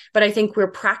think we're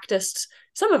practiced,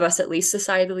 some of us at least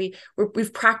societally,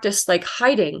 we've practiced like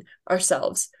hiding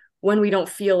ourselves when we don't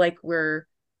feel like we're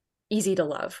easy to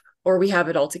love or we have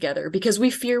it all together because we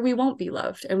fear we won't be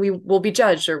loved and we will be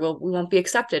judged or we won't be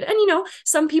accepted. And,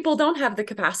 some people don't have the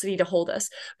capacity to hold us,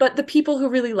 but the people who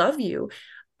really love you,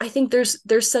 I think there's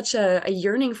such a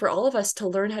yearning for all of us to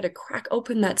learn how to crack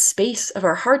open that space of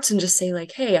our hearts and just say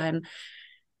like, hey, I'm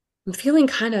feeling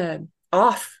kind of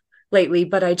off lately,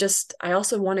 but I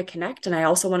also want to connect and I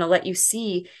also want to let you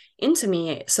see into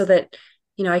me so that,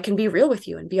 I can be real with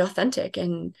you and be authentic.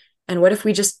 And what if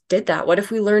we just did that? What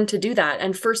if we learned to do that?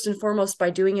 And first and foremost,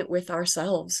 by doing it with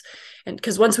ourselves. And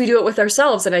because once we do it with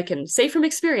ourselves, and I can say from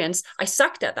experience, I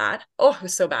sucked at that. Oh, I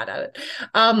was so bad at it.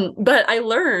 But I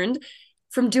learned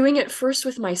from doing it first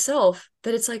with myself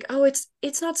that it's like, oh,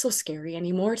 it's not so scary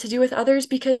anymore to do with others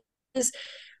because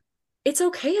it's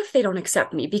okay if they don't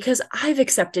accept me because I've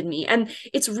accepted me. And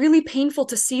it's really painful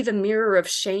to see the mirror of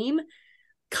shame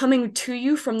coming to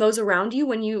you from those around you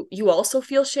when you also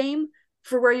feel shame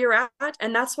for where you're at.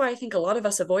 And that's why I think a lot of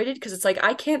us avoid it because it's like,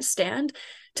 I can't stand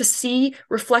to see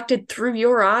reflected through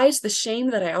your eyes the shame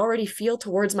that I already feel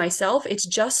towards myself. It's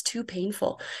just too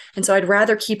painful. And so I'd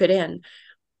rather keep it in.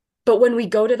 But when we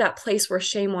go to that place where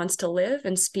shame wants to live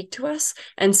and speak to us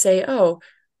and say, oh,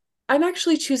 I'm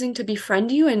actually choosing to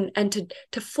befriend you and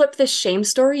to flip this shame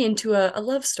story into a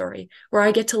love story where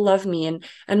I get to love me. And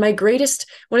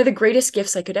one of the greatest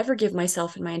gifts I could ever give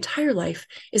myself in my entire life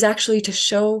is actually to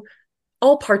show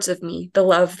all parts of me the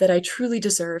love that I truly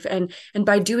deserve. And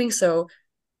by doing so,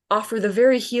 offer the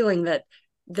very healing that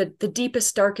the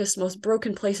deepest, darkest, most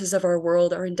broken places of our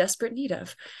world are in desperate need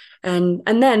of. And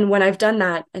then when I've done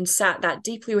that and sat that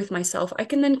deeply with myself, I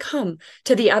can then come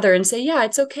to the other and say, yeah,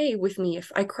 it's okay with me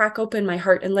if I crack open my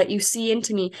heart and let you see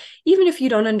into me, even if you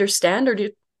don't understand or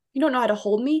you don't know how to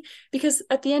hold me, because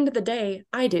at the end of the day,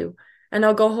 I do. And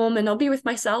I'll go home and I'll be with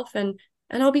myself and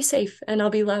I'll be safe and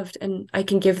I'll be loved and I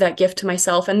can give that gift to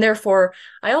myself. And therefore,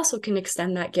 I also can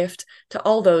extend that gift to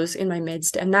all those in my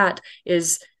midst. And that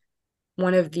is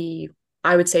one of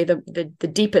I would say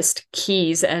the deepest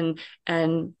keys and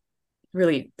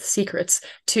really secrets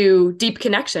to deep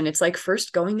connection. It's like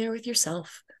first going there with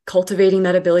yourself, cultivating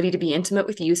that ability to be intimate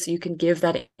with you so you can give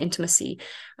that intimacy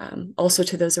also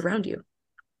to those around you.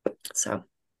 So,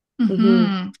 mhm.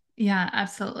 Mm-hmm. Yeah,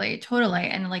 absolutely. Totally.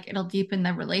 And like it'll deepen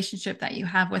the relationship that you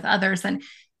have with others. And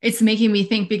it's making me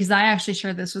think because I actually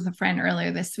shared this with a friend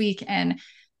earlier this week, and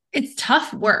it's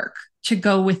tough work to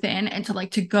go within and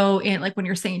to go in, like when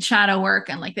you're saying shadow work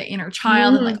and like the inner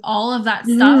child and like Mhm. all of that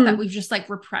stuff that Mhm. we've just like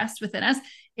repressed within us.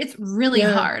 It's really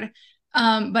Yeah. hard.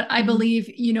 But I Mhm. believe,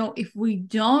 if we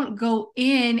don't go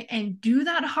in and do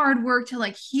that hard work to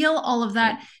like heal all of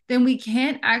Yeah. that, then we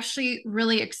can't actually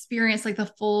really experience like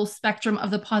the full spectrum of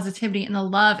the positivity and the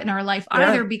love in our life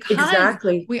either, Yeah. because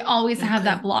Exactly. we always have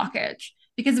that Exactly. blockage,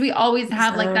 because we always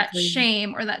have like that Exactly.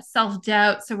 shame or that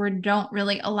self-doubt, so we don't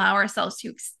really allow ourselves to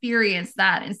experience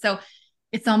that. And so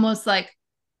it's almost like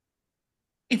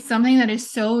it's something that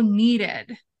is so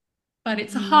needed, but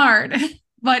it's Mhm. hard.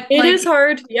 But It is like,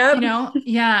 hard. Yep.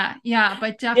 yeah, but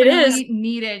It is. definitely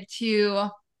needed to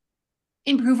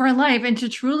improve our life and to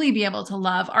truly be able to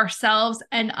love ourselves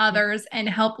and others and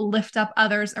help lift up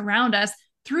others around us.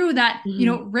 through that,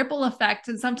 Mhm. ripple effect.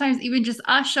 And sometimes even just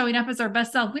us showing up as our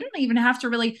best self, we don't even have to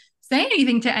really say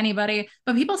anything to anybody,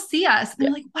 but people see us and Yeah,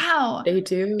 they're like, wow, they it's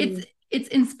do. it's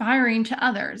inspiring to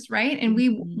others, right? And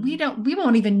Mhm. we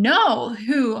won't even know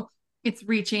who it's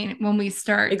reaching when we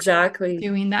start Exactly.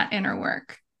 doing that inner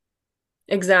work.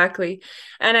 Exactly.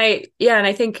 And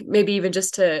I think maybe even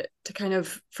just to kind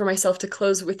of for myself to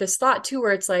close with this thought too,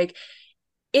 where it's like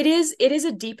it is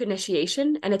a deep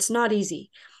initiation and it's not easy.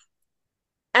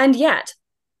 And yet,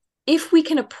 if we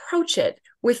can approach it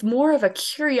with more of a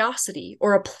curiosity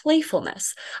or a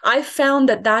playfulness, I've found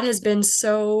that that has been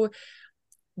so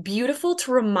beautiful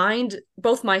to remind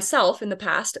both myself in the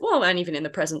past, well, and even in the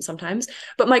present sometimes,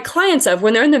 but my clients of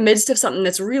when they're in the midst of something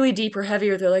that's really deep or heavy,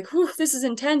 or they're like, whew, this is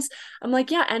intense. I'm like,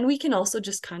 yeah, and we can also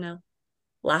just kind of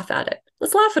laugh at it.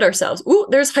 Let's laugh at ourselves. Ooh,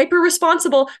 there's hyper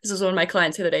responsible. This is one of my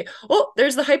clients the other day. Oh,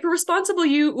 there's the hyper responsible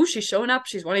you. Ooh, she's showing up.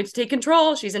 She's wanting to take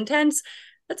control. She's intense.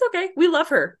 That's okay. We love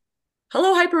her.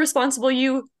 Hello, hyper responsible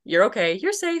you. You're okay.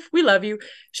 You're safe. We love you.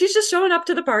 She's just showing up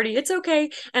to the party. It's okay.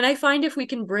 And I find if we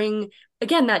can bring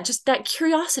again that just that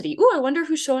curiosity. Oh, I wonder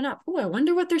who's showing up. Oh, I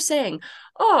wonder what they're saying.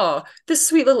 Oh, this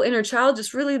sweet little inner child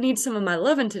just really needs some of my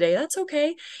loving today. That's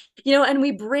okay. And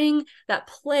we bring that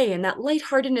play and that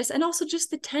lightheartedness and also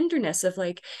just the tenderness of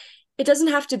like it doesn't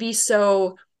have to be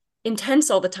so intense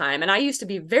all the time. And I used to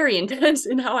be very intense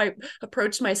in how I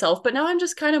approached myself, but now I'm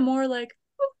just kind of more like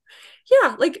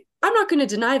yeah, like I'm not going to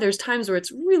deny there's times where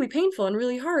it's really painful and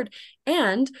really hard.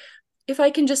 And if I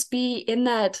can just be in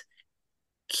that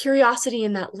curiosity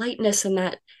and that lightness and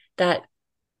that that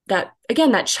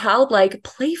again that childlike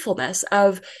playfulness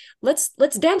of let's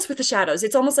dance with the shadows.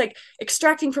 It's almost like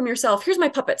extracting from yourself. Here's my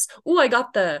puppets. Oh, I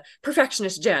got the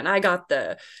perfectionist Jen. I got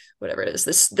the whatever it is,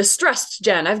 this the stressed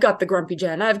Jen. I've got the grumpy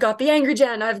Jen. I've got the angry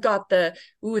Jen. I've got the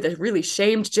really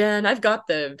shamed Jen. I've got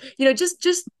the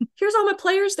just here's all my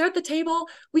players. They're at the table.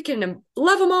 We can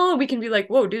love them all. We can be like,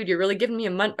 whoa, dude, you're really giving me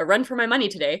a run for my money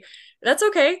today. That's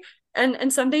okay.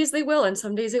 And some days they will, and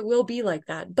some days it will be like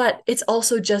that, but it's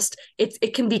also just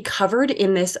it can be covered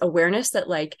in this awareness that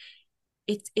like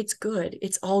it's good,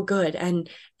 it's all good. And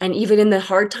even in the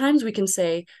hard times we can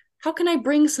say, how can I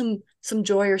bring some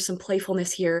joy or some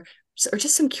playfulness here, or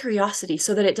just some curiosity,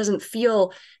 so that it doesn't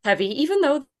feel heavy, even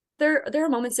though there are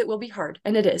moments it will be hard,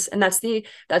 and it is. And that's the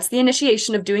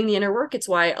initiation of doing the inner work. It's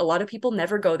why a lot of people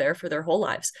never go there for their whole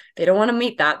lives. They don't want to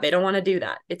meet that, they don't want to do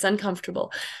that, it's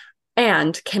uncomfortable.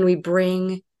 And can we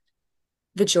bring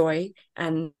the joy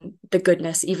and the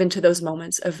goodness even to those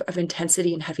moments of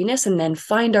intensity and heaviness, and then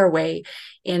find our way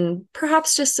in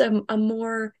perhaps just a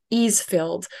more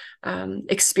ease-filled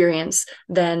experience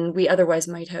than we otherwise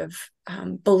might have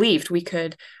believed we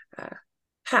could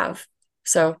have.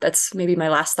 So that's maybe my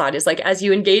last thought is like, as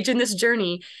you engage in this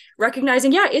journey,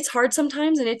 recognizing, yeah, it's hard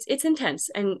sometimes and it's intense,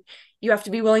 and you have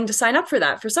to be willing to sign up for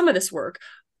that for some of this work.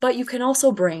 But you can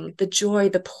also bring the joy,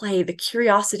 the play, the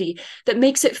curiosity that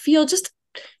makes it feel just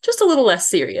a little less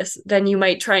serious than you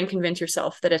might try and convince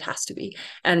yourself that it has to be.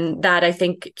 And that, I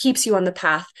think, keeps you on the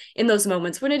path in those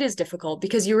moments when it is difficult,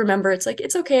 because you remember it's like,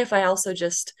 it's okay if I also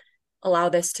just allow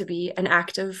this to be an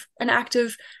active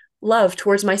love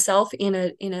towards myself in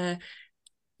a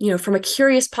from a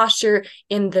curious posture,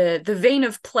 in the vein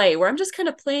of play, where I'm just kind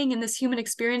of playing in this human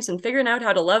experience and figuring out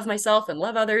how to love myself and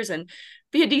love others and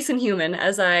be a decent human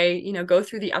as I go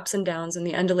through the ups and downs and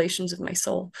the undulations of my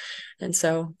soul. And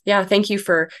so, yeah, thank you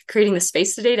for creating the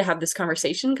space today to have this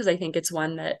conversation, because I think it's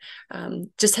one that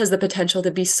just has the potential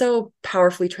to be so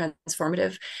powerfully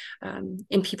transformative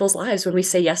in people's lives when we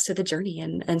say yes to the journey,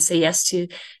 and say yes to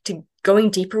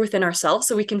going deeper within ourselves,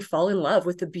 so we can fall in love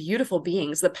with the beautiful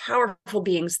beings, the powerful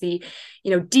beings, the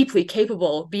deeply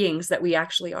capable beings that we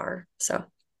actually are. So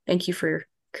thank you for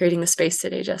creating the space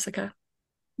today, Jessica.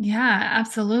 Yeah,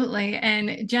 absolutely.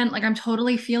 And Jen, like I'm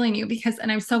totally feeling you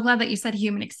and I'm so glad that you said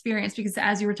human experience, because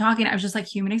as you were talking, I was just like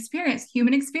human experience,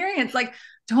 like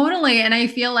totally. And I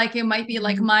feel like it might be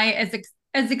like my as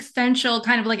existential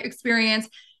kind of like experience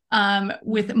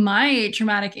with my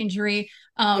traumatic injury.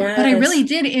 But I really Yes.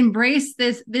 did embrace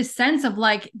this sense of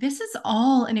like this is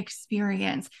all an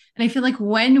experience. And I feel like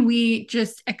when we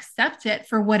just accept it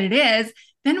for what it is,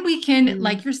 then we can,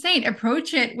 like Mm-hmm. you're saying,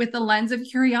 approach it with the lens of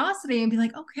curiosity and be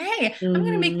like, okay, I'm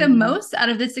going to make the Mm-hmm. most out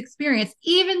of this experience,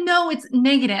 even though it's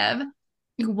negative.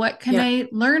 What can Yeah. I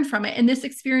learn from it? And this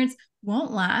experience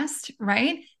won't last,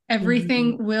 right? Mm-hmm.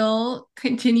 Everything will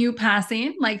continue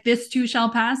passing. Like this too shall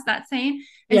pass, that saying.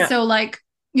 And Yeah. so, like,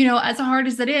 as hard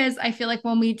as it is, I feel like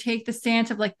when we take the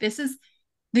stance of like, this is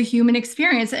the human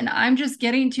experience, and I'm just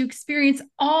getting to experience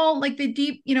all like the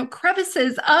deep,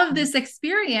 crevices of this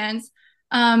experience,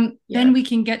 then Yeah. we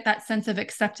can get that sense of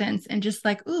acceptance and just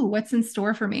like, ooh, what's in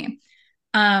store for me?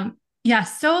 Yeah,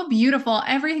 so beautiful.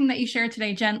 Everything that you shared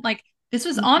today, Jen, like this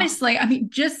was honestly, I mean,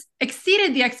 just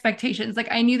exceeded the expectations. Like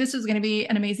I knew this was going to be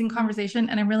an amazing conversation,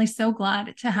 and I'm really so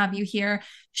glad to have you here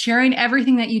sharing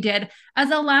everything that you did.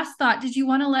 As a last thought, did you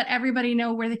want to let everybody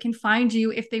know where they can find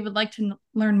you if they would like to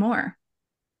learn more?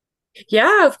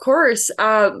 Yeah, of course.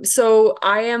 So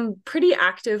I am pretty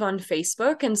active on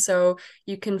Facebook, and so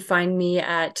you can find me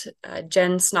at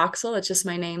Jen Snoxell. It's just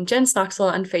my name, Jen Snoxell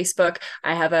on Facebook.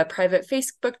 I have a private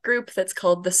Facebook group that's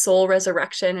called The Soul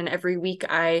Resurrection, and every week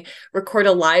I record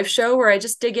a live show where I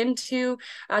just dig into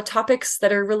topics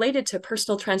that are related to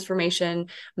personal transformation,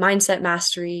 mindset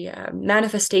mastery,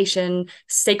 manifestation,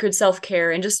 sacred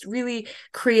self-care, and just really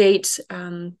create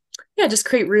just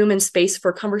create room and space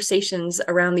for conversations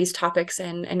around these topics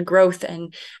and growth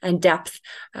and depth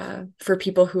for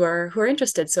people who are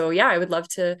interested. So yeah, I would love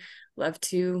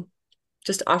to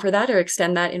just offer that or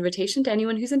extend that invitation to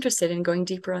anyone who's interested in going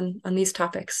deeper on these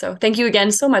topics. So thank you again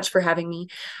so much for having me,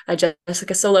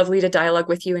 Jessica. So lovely to dialogue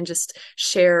with you and just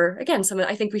share again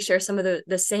I think we share some of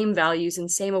the same values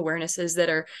and same awarenesses that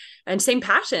are and same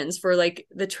passions for like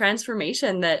the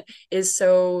transformation that is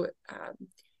so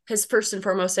has first and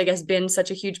foremost, I guess, been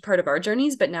such a huge part of our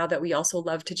journeys, but now that we also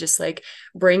love to just like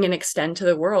bring and extend to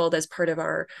the world as part of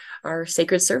our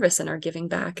sacred service and our giving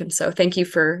back. And so thank you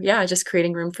for just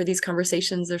creating room for these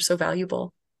conversations. They're so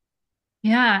valuable.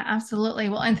 Yeah, absolutely.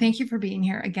 Well, and thank you for being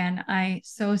here again. I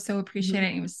so appreciate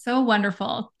Mhm. it. It was so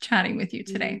wonderful chatting with you Mhm.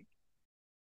 today.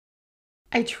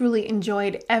 I truly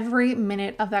enjoyed every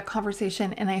minute of that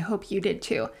conversation, and I hope you did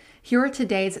too. Here are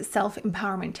today's self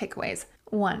empowerment takeaways.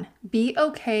 1, be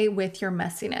okay with your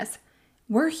messiness.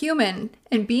 We're human,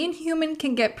 and being human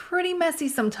can get pretty messy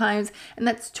sometimes, and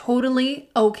that's totally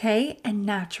okay and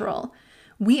natural.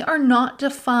 We are not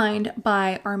defined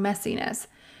by our messiness.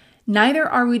 Neither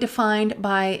are we defined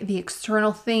by the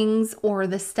external things or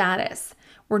the status.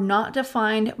 We're not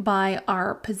defined by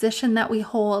our position that we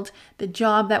hold, the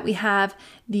job that we have,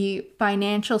 the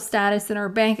financial status in our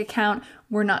bank account.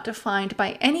 We're not defined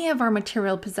by any of our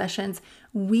material possessions.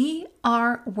 We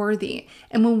are worthy.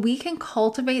 And when we can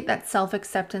cultivate that self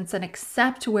acceptance and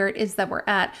accept where it is that we're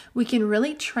at, we can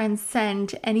really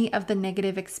transcend any of the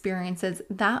negative experiences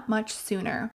that much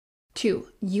sooner. 2,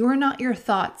 you are not your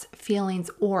thoughts, feelings,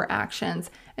 or actions.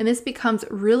 And this becomes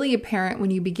really apparent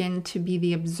when you begin to be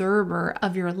the observer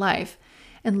of your life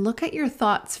and look at your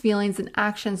thoughts, feelings, and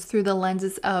actions through the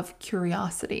lenses of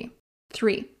curiosity.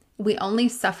 3, we only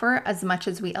suffer as much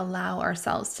as we allow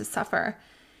ourselves to suffer.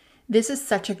 This is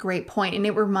such a great point, and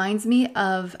it reminds me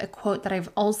of a quote that I've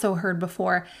also heard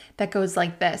before that goes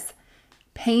like this: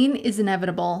 pain is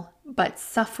inevitable, but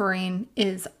suffering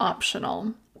is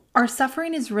optional. Our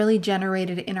suffering is really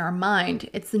generated in our mind.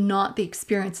 It's not the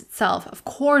experience itself. Of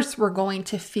course, we're going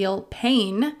to feel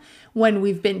pain when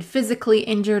we've been physically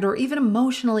injured or even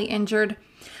emotionally injured,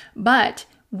 but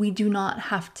we do not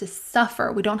have to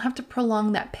suffer. We don't have to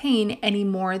prolong that pain any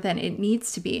more than it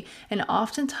needs to be. And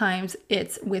oftentimes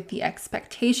it's with the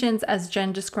expectations, as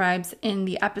Jen describes in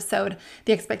the episode,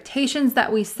 the expectations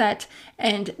that we set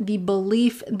and the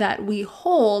belief that we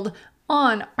hold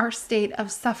on our state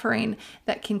of suffering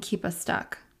that can keep us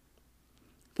stuck.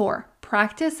 4,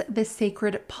 practice the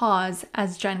sacred pause,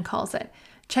 as Jen calls it.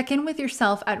 Check in with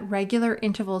yourself at regular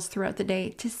intervals throughout the day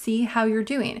to see how you're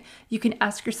doing. You can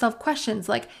ask yourself questions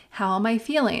like, how am I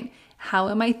feeling? How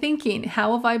am I thinking?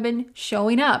 How have I been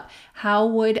showing up? How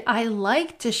would I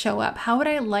like to show up? How would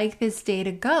I like this day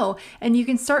to go? And you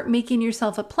can start making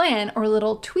yourself a plan or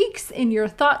little tweaks in your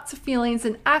thoughts, feelings,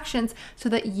 and actions so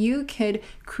that you could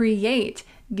create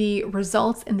the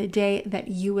results in the day that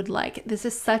you would like. This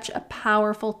is such a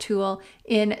powerful tool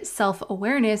in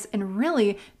self-awareness and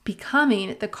really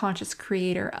becoming the conscious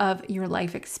creator of your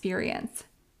life experience.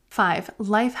 5,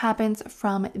 life happens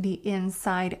from the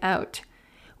inside out.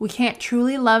 We can't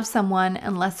truly love someone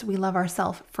unless we love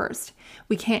ourselves first.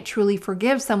 We can't truly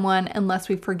forgive someone unless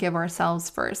we forgive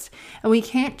ourselves first. And we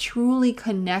can't truly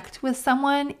connect with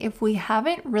someone if we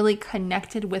haven't really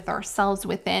connected with ourselves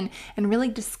within and really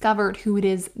discovered who it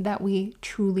is that we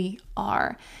truly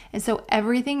are. And so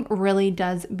everything really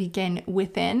does begin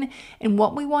within. And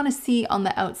what we want to see on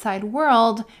the outside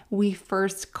world, we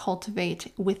first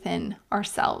cultivate within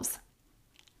ourselves.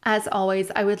 As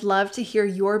always, I would love to hear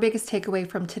your biggest takeaway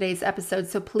from today's episode,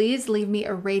 so please leave me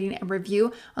a rating and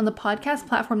review on the podcast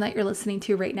platform that you're listening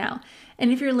to right now.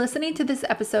 And if you're listening to this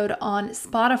episode on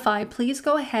Spotify, please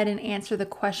go ahead and answer the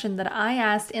question that I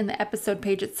asked in the episode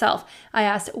page itself. I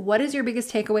asked, what is your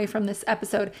biggest takeaway from this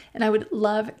episode? And I would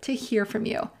love to hear from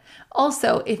you.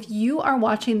 Also, if you are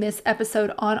watching this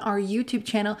episode on our YouTube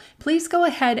channel, please go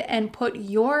ahead and put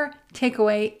your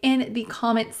takeaway in the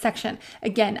comment section.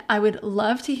 Again, I would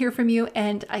love to hear from you,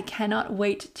 and I cannot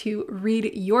wait to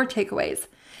read your takeaways.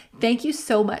 Thank you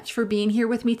so much for being here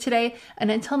with me today, and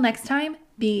until next time,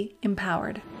 be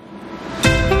empowered.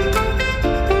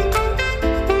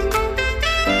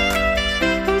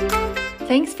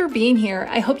 Thanks for being here.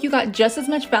 I hope you got just as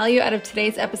much value out of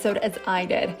today's episode as I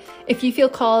did. If you feel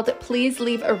called, please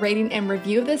leave a rating and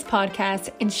review of this podcast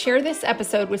and share this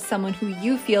episode with someone who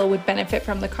you feel would benefit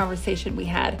from the conversation we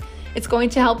had. It's going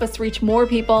to help us reach more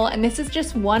people, and this is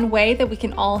just one way that we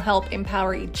can all help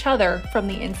empower each other from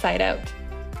the inside out.